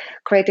 is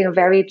creating a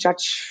very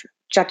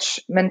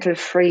judgmental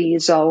free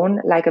zone,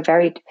 like a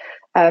very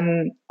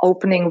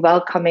opening,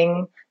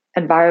 welcoming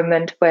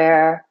environment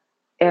where,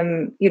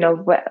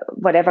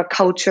 whatever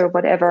culture,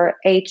 whatever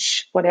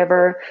age,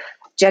 whatever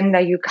gender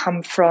you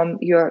come from,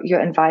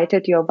 you're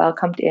invited, you're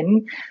welcomed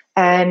in.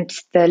 And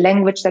the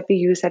language that we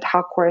use at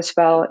Heartcore as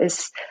well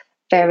is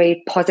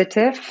very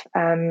positive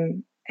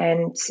and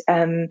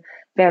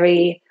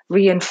very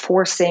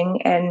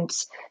reinforcing and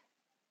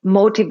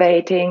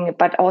motivating,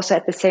 but also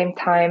at the same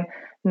time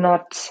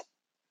not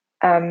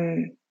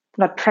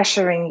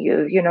pressuring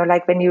you.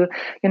 Like when you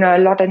a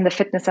lot in the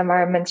fitness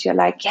environments, you're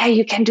like, yeah,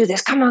 you can do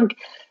this, come on,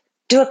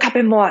 do a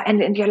couple more,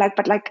 and you're like,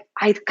 but like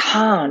I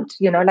can't.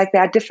 Like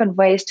there are different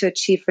ways to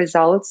achieve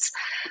results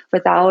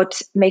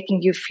without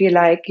making you feel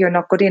like you're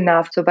not good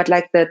enough. So but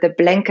like the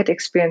blanket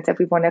experience that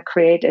we want to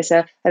create is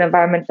an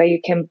environment where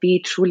you can be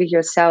truly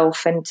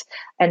yourself and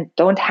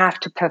don't have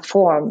to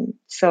perform,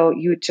 so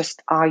you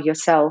just are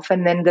yourself.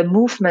 And then the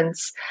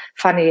movements,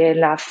 funny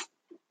enough,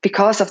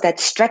 because of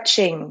that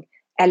stretching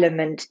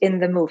element in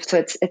the move, so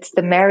it's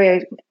the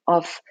marriage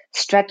of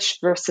stretch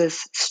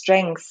versus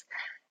strength.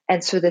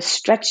 And so the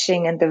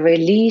stretching and the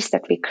release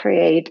that we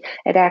create,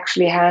 it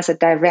actually has a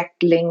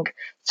direct link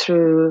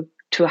through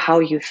to how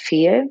you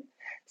feel.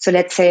 So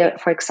let's say,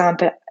 for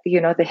example,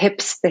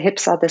 the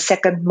hips are the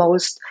second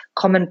most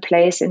common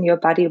place in your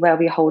body where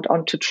we hold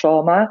on to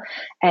trauma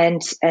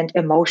and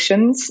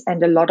emotions,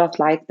 and a lot of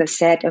like the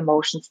sad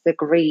emotions, the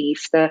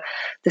grief, the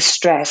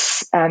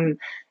stress,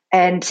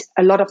 and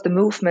a lot of the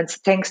movements,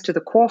 thanks to the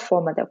core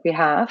format that we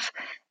have,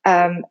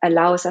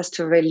 allows us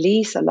to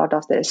release a lot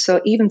of this. So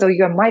even though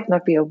you might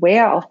not be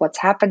aware of what's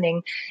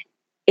happening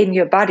in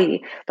your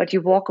body, but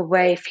you walk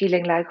away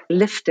feeling like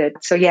lifted.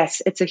 So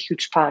yes, it's a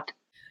huge part.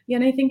 Yeah,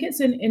 and I think it's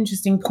an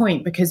interesting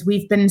point because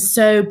we've been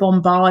so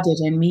bombarded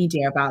in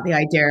media about the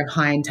idea of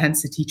high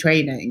intensity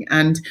training.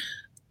 And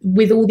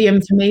with all the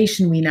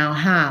information we now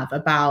have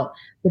about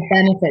the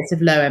benefits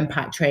of low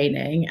impact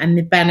training and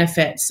the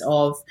benefits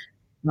of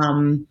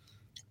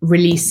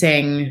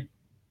releasing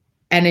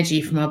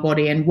energy from our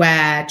body and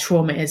where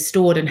trauma is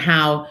stored and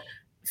how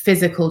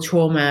physical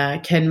trauma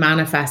can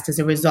manifest as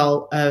a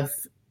result of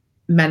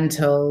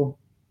mental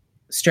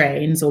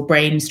strains or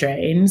brain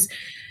strains.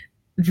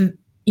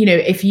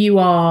 If you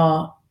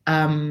are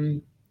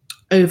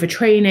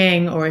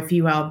overtraining, or if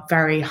you are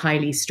very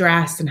highly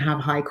stressed and have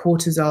high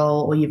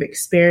cortisol, or you've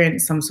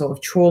experienced some sort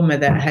of trauma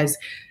that has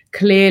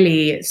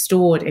clearly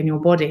stored in your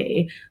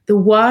body, the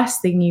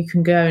worst thing you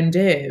can go and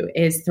do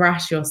is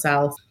thrash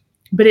yourself.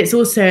 But it's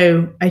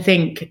also, I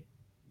think,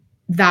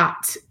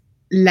 that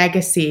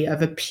legacy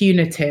of a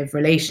punitive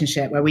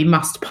relationship where we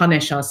must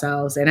punish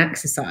ourselves in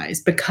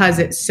exercise because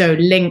it's so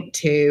linked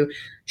to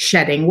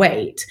shedding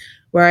weight.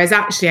 Whereas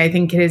actually, I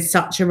think it is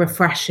such a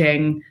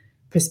refreshing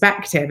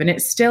perspective. And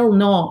it's still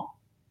not,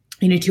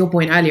 to your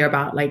point earlier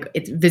about like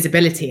it's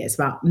visibility, it's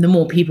about the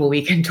more people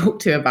we can talk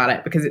to about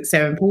it because it's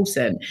so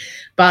important.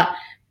 But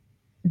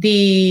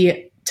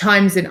the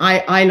times that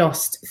I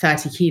lost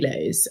 30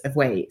 kilos of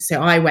weight.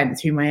 So I went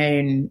through my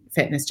own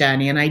fitness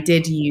journey, and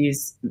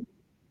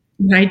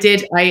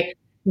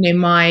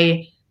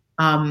my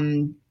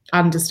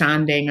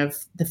understanding of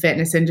the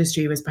fitness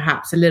industry was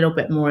perhaps a little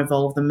bit more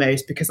evolved than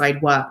most because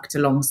I'd worked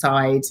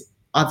alongside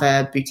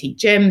other boutique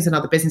gyms and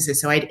other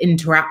businesses. So I'd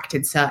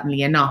interacted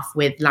certainly enough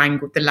with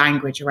the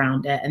language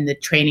around it and the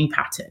training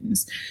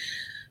patterns.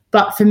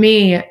 But for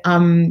me,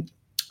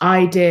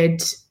 I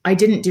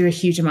didn't do a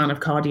huge amount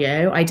of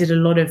cardio. I did a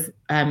lot of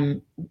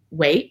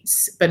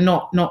weights, but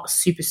not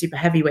super, super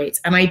heavy weights.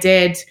 And I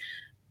did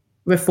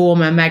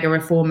mega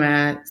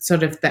reformer,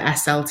 sort of the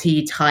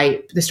SLT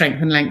type, the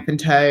strength and length and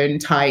tone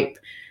type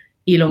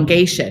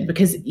elongation,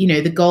 because,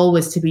 the goal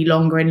was to be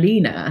longer and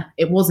leaner.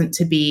 It wasn't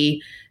to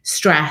be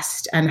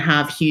stressed and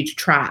have huge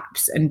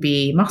traps and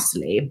be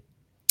muscly.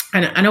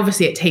 And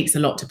obviously it takes a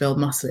lot to build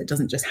muscle. It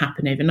doesn't just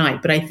happen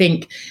overnight. But I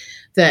think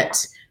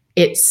that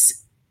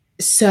it's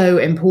so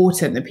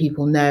important that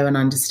people know and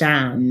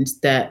understand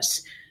that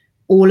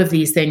all of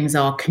these things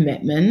are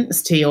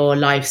commitments to your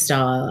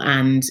lifestyle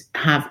and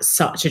have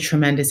such a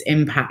tremendous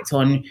impact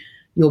on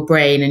your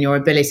brain and your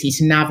ability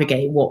to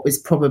navigate what was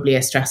probably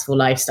a stressful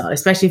lifestyle.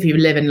 Especially if you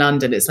live in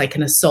London, it's like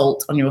an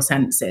assault on your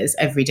senses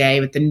every day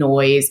with the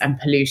noise and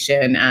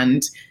pollution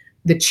and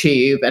the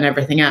tube and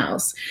everything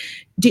else.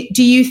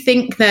 Do you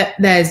think that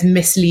there's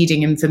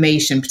misleading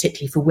information,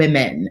 particularly for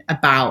women,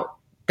 about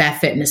their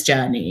fitness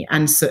journey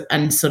and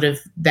sort of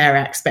their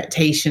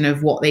expectation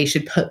of what they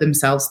should put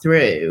themselves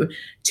through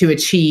to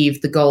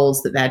achieve the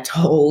goals that they're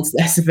told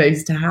they're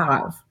supposed to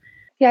have.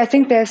 Yeah, I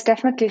think there's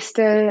definitely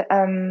still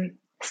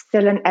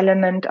an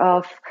element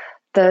of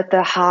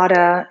the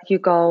harder you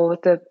go,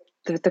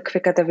 the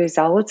quicker the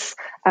results,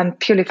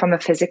 purely from a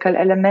physical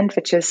element,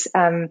 which is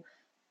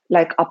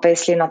like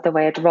obviously not the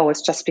way it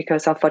rolls, just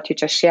because of what you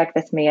just shared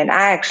with me. And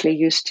I actually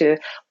used to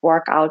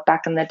work out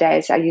back in the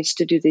days. I used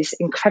to do these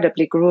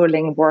incredibly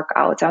grueling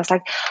workouts. I was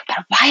like,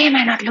 but why am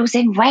I not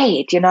losing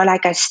weight?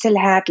 Like I still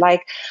had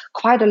like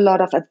quite a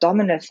lot of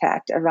abdominal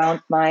fat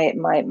around my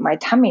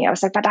tummy. I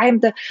was like, but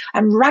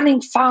I'm running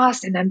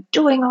fast and I'm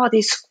doing all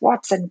these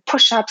squats and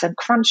push-ups and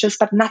crunches,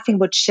 but nothing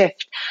would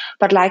shift.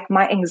 But like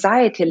my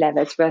anxiety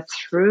levels were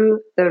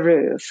through the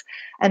roof.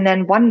 And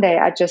then one day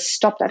I just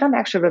stopped. I don't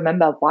actually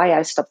remember why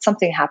I stopped.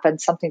 Something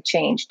happened, something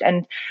changed.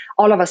 And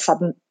all of a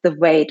sudden the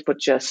weight would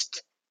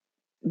just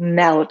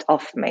melt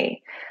off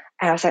me.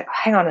 And I was like,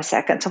 hang on a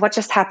second. So what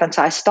just happened?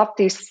 So I stopped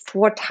these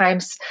 4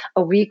 times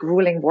a week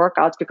grueling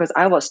workouts because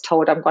I was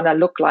told I'm going to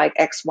look like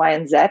X, Y,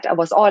 and Z. I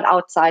was all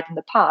outside in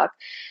the park.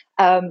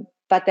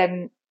 But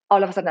then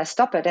all of a sudden I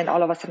stop it and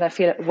all of a sudden I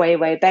feel way,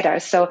 way better.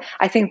 So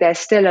I think there's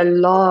still a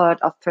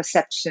lot of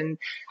perception.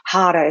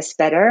 Harder is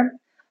better.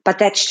 But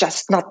that's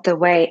just not the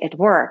way it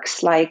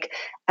works. Like,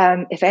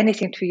 if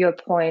anything, to your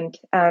point,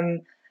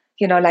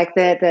 like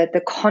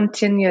the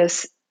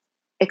continuous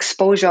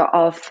exposure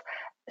of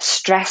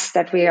stress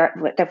that we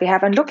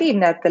have, and look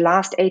even at the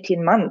last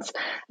 18 months,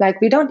 like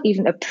we don't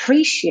even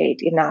appreciate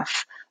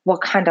enough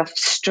what kind of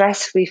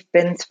stress we've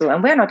been through,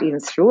 and we're not even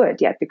through it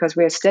yet because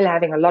we're still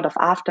having a lot of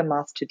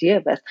aftermath to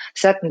deal with.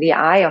 Certainly,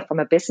 from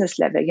a business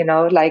level,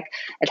 like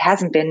it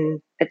hasn't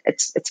been.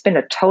 It's been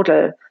a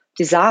total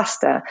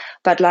disaster,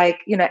 but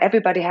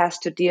everybody has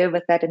to deal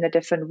with that in a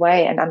different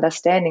way, and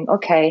understanding,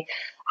 okay,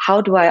 how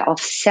do I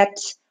offset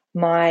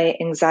my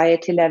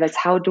anxiety levels?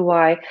 How do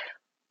I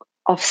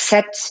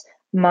offset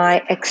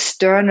my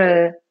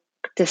external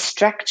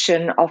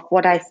distraction of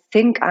what I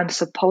think I'm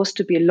supposed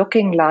to be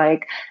looking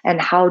like, and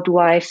how do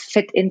I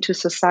fit into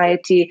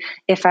society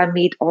if I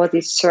meet all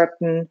these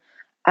certain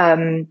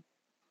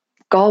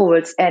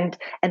goals, and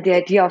the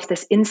idea of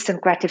this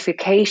instant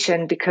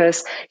gratification,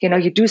 because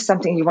you do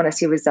something, you want to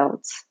see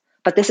results,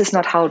 but this is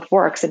not how it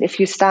works. And if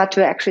you start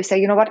to actually say,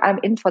 you know what, I'm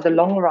in for the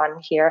long run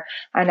here,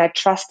 and I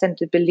trust and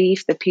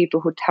believe the people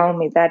who tell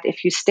me that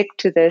if you stick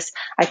to this,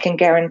 I can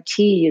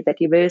guarantee you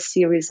that you will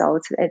see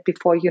results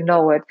before you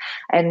know it,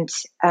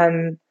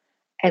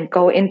 and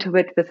go into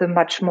it with a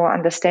much more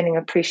understanding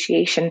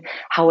appreciation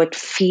how it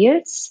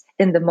feels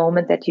in the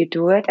moment that you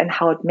do it, and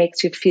how it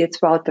makes you feel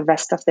throughout the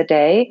rest of the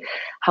day,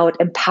 how it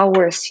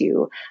empowers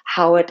you,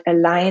 how it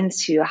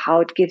aligns you,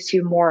 how it gives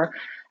you more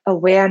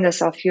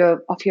awareness of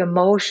your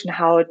motion,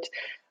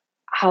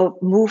 how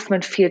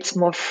movement feels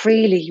more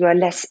freely, you are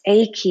less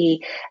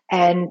achy,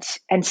 and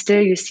still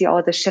you see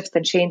all the shifts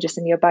and changes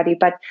in your body.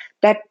 But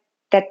that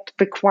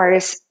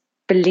requires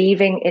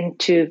believing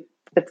into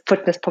the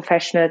fitness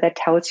professional that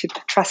tells you,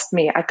 trust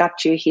me, I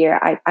got you here.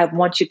 I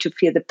want you to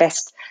feel the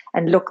best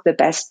and look the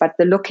best, but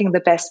the looking the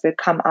best will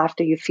come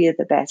after you feel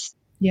the best.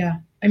 Yeah.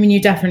 I mean,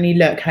 you definitely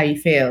look how you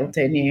feel,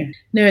 don't you?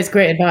 No, it's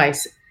great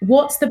advice.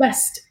 What's the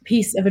best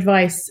piece of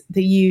advice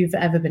that you've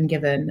ever been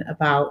given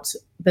about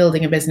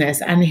building a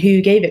business, and who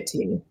gave it to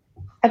you?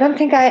 I don't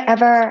think I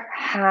ever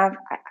have.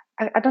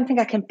 I don't think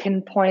I can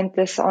pinpoint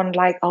this on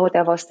like, oh,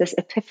 there was this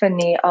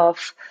epiphany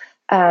of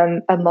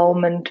a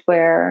moment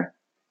where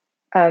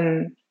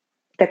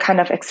that kind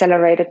of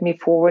accelerated me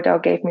forward or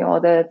gave me all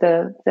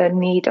the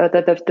need or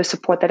the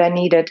support that I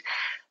needed.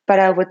 But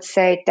I would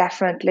say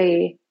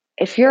definitely,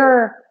 if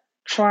you're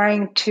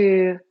trying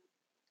to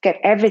get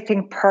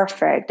everything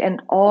perfect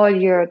and all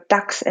your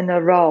ducks in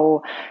a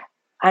row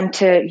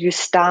until you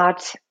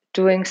start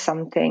doing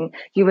something,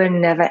 you will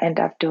never end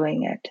up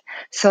doing it.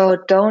 So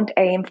don't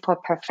aim for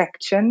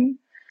perfection.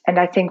 And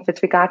I think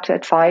with regard to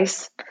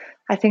advice,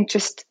 I think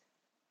just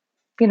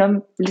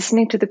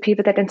listening to the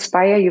people that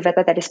inspire you,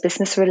 whether that is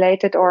business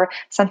related or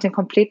something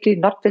completely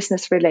not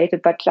business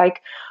related, but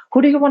like,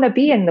 who do you want to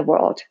be in the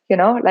world?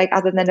 Like,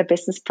 other than a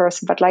business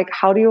person, but like,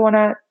 how do you want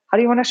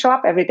to show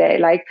up every day?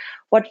 Like,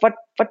 what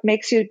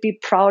makes you be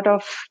proud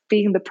of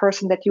being the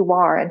person that you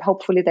are? And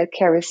hopefully that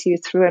carries you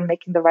through and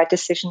making the right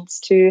decisions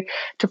to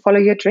follow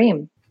your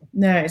dream.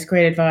 No, it's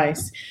great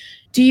advice.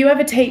 Do you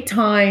ever take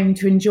time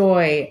to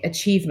enjoy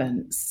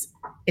achievements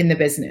in the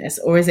business,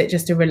 or is it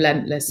just a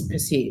relentless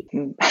pursuit?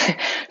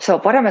 So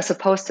what am I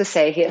supposed to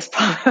say here is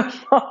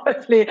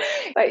probably,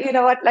 but you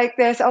know what, like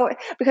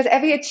because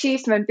every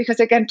achievement, because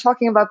again,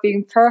 talking about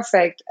being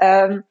perfect,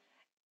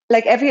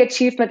 like every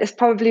achievement is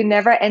probably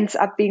never ends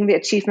up being the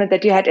achievement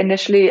that you had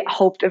initially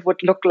hoped it would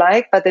look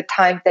like by the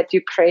time that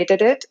you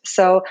created it.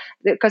 So,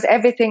 because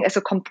everything is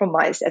a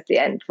compromise at the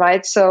end,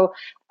 right? So,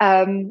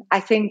 I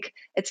think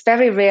it's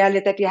very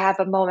rarely that you have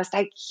a moment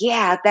like,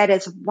 yeah, that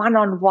is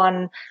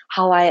one-on-one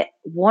how I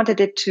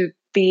wanted it to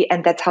be,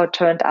 and that's how it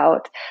turned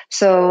out.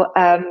 So,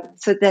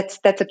 so that's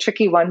a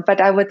tricky one. But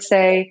I would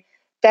say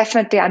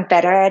Definitely, I'm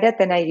better at it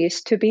than I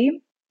used to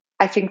be.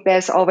 I think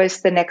there's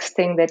always the next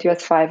thing that you're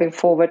striving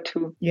forward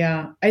to.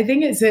 Yeah, I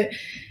think it's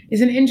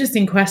an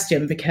interesting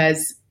question,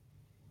 because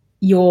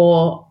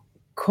your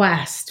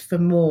quest for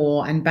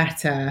more and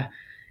better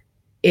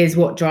is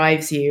what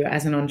drives you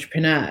as an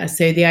entrepreneur.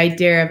 So the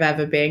idea of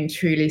ever being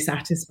truly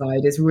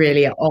satisfied is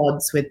really at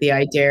odds with the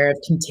idea of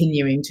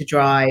continuing to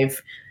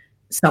drive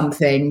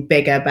something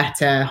bigger,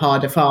 better,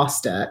 harder,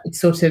 faster. It's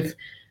sort of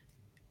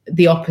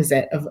the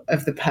opposite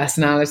of the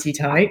personality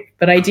type.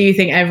 But I do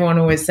think everyone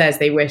always says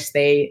they wish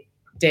they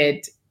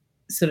did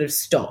sort of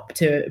stop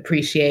to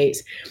appreciate,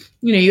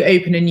 you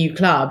open a new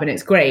club and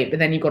it's great, but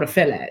then you've got to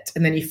fill it,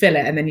 and then you fill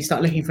it, and then you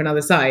start looking for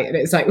another site, and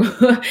it's like,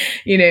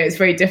 it's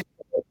very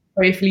difficult,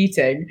 very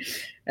fleeting.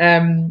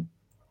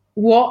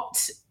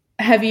 What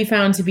have you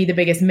found to be the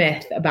biggest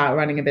myth about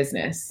running a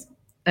business,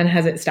 and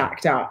has it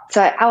stacked up?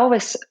 So I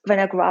always, when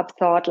I grew up,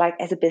 thought like,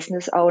 as a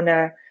business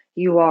owner,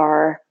 you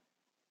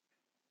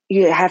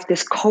have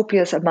this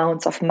copious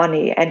amounts of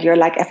money, and you're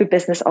like, every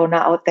business owner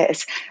out there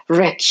is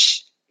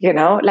rich,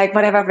 like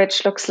whatever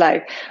rich looks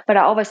like. But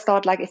I always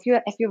thought like, if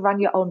you run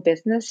your own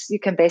business, you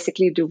can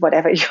basically do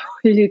whatever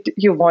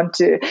you want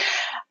to.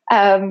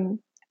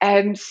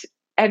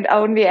 And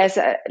only as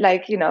I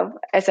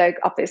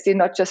obviously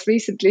not just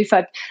recently,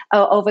 but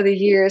over the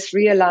years,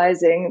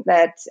 realizing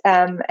that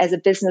as a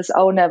business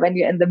owner, when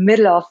you're in the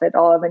middle of it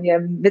all, when you're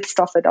in the midst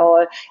of it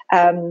all,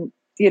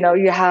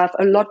 you have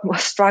a lot more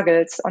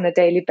struggles on a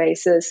daily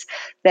basis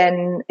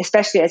than,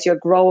 especially as you're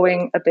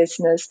growing a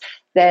business,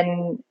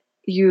 than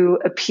you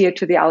appear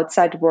to the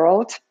outside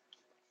world.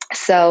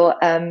 So,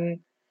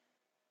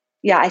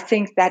 I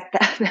think that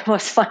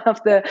was one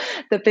of the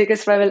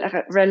biggest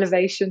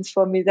revelations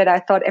for me, that I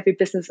thought every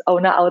business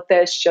owner out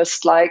there is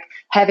just like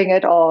having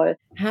it all.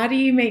 How do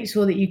you make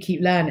sure that you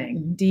keep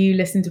learning? Do you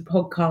listen to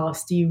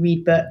podcasts? Do you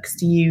read books?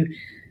 Do you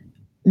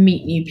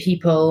meet new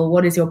people?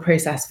 What is your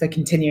process for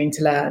continuing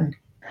to learn?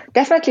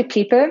 Definitely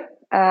people.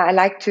 I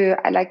like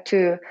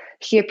to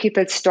hear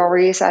people's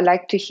stories. I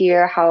like to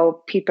hear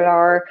how people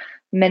are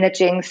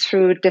managing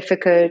through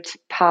difficult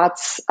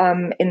parts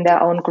in their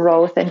own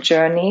growth and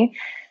journey.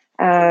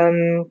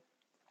 I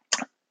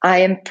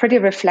am pretty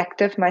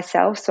reflective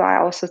myself, so I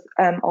also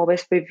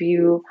always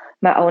review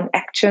my own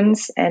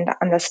actions and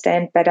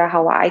understand better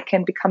how I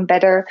can become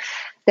better.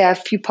 There are a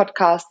few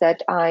podcasts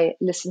that I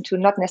listen to,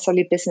 not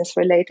necessarily business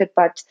related,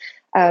 but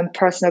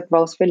personal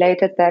growth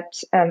related,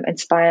 that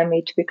inspire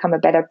me to become a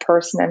better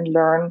person and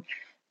learn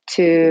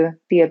to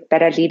be a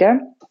better leader.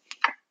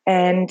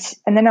 And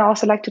then I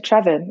also like to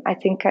travel. I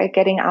think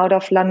getting out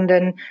of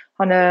London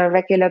on a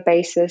regular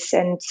basis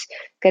and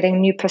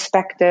getting new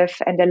perspective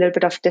and a little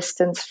bit of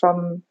distance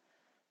from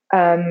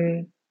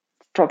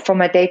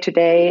my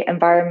day-to-day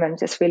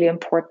environment is really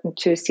important,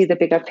 to see the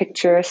bigger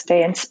picture,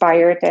 stay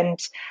inspired,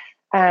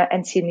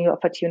 and see new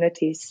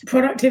opportunities.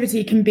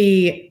 Productivity can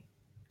be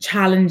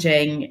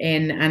challenging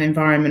in an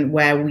environment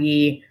where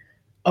we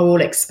are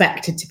all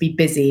expected to be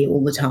busy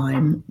all the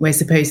time. We're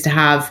supposed to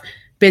have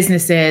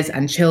businesses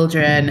and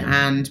children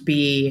and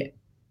be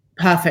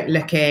perfect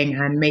looking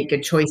and make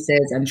good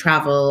choices and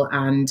travel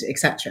and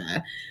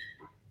etc.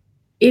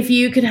 If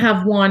you could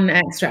have one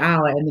extra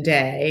hour in the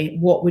day,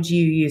 what would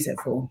you use it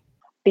for?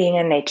 Being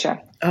in nature.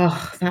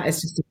 Oh, that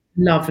is just a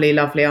lovely,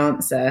 lovely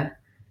answer.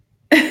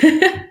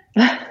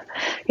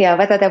 Yeah,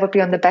 whether that would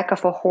be on the back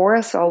of a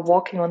horse or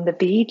walking on the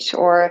beach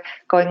or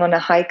going on a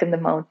hike in the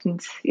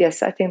mountains.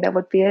 Yes, I think that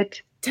would be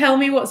it. Tell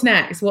me what's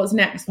next. What's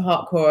next for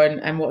Heartcore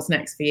and what's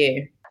next for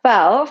you?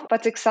 Well,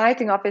 what's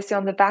exciting, obviously,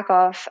 on the back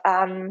of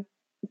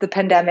the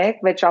pandemic,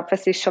 which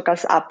obviously shook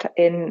us up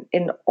in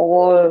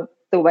all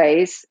the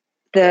ways.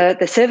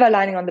 The silver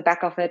lining on the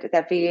back of it,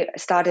 that we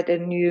started a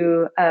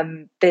new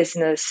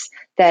business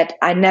that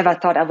I never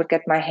thought I would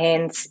get my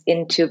hands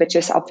into, which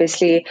is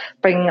obviously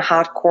bringing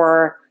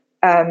Heartcore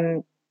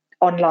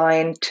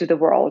online to the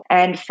world.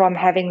 And from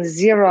having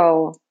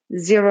zero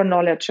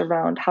knowledge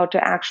around how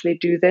to actually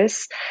do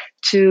this,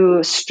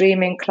 to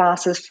streaming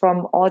classes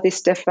from all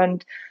these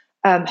different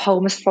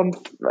homes, from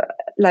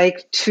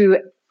to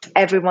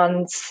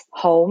everyone's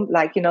home,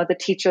 the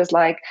teachers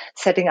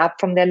setting up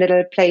from their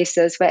little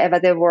places wherever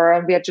they were,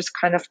 and we are just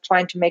kind of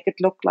trying to make it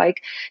look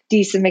like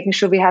decent, making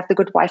sure we have the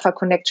good Wi-Fi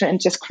connection, and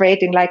just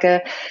creating like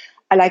an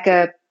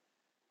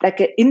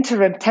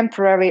interim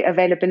temporary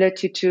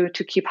availability to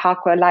keep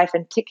Heartcore alive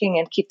and ticking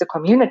and keep the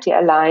community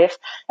alive.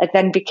 It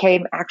then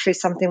became actually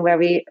something where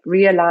we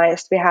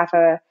realized we have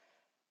a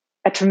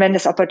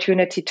tremendous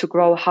opportunity to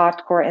grow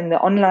Heartcore in the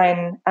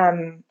online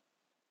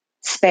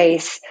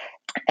space.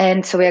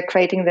 And so we are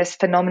creating this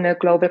phenomenal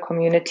global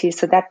community.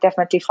 So that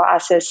definitely for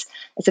us is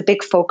a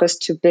big focus,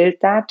 to build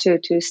that,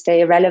 to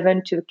stay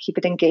relevant, to keep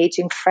it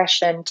engaging,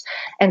 fresh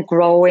and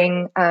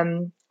growing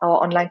our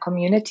online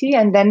community.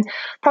 And then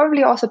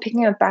probably also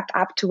picking it back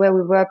up to where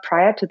we were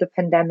prior to the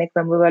pandemic,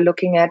 when we were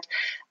looking at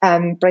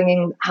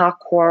bringing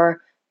Heartcore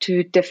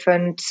to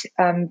different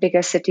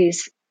bigger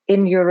cities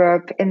in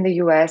Europe, in the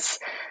US.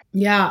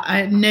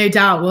 Yeah, no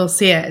doubt we'll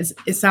see it.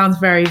 It sounds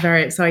very,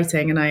 very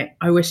exciting, and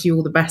I wish you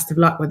all the best of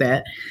luck with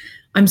it.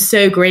 I'm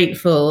so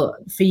grateful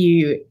for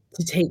you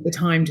to take the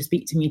time to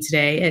speak to me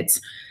today.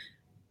 It's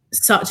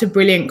such a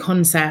brilliant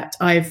concept.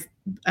 I've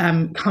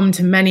come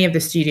to many of the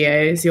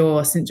studios.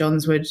 Your St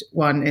John's Wood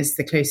one is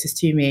the closest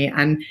to me,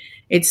 and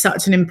it's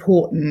such an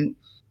important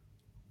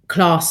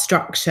class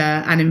structure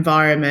and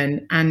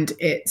environment, and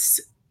it's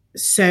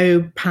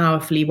so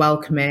powerfully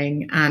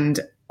welcoming and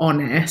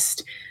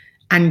honest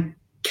and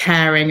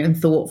caring and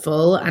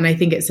thoughtful. And I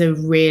think it's a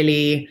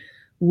really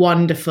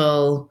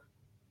wonderful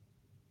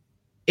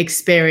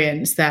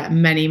experience that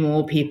many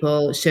more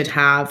people should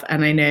have,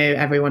 and I know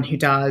everyone who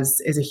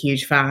does is a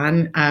huge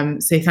fan.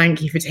 So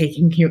thank you for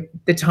taking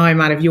the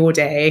time out of your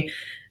day.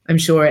 I'm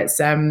sure it's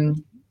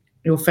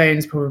your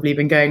phone's probably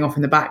been going off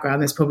in the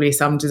background. There's probably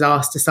some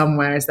disaster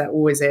somewhere, as there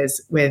always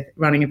is with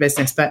running a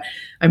business, but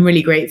I'm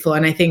really grateful.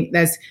 And I think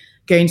there's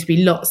going to be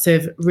lots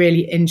of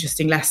really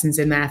interesting lessons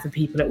in there for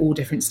people at all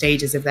different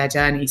stages of their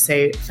journey.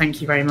 So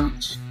thank you very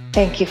much.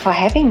 Thank you for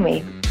having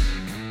me.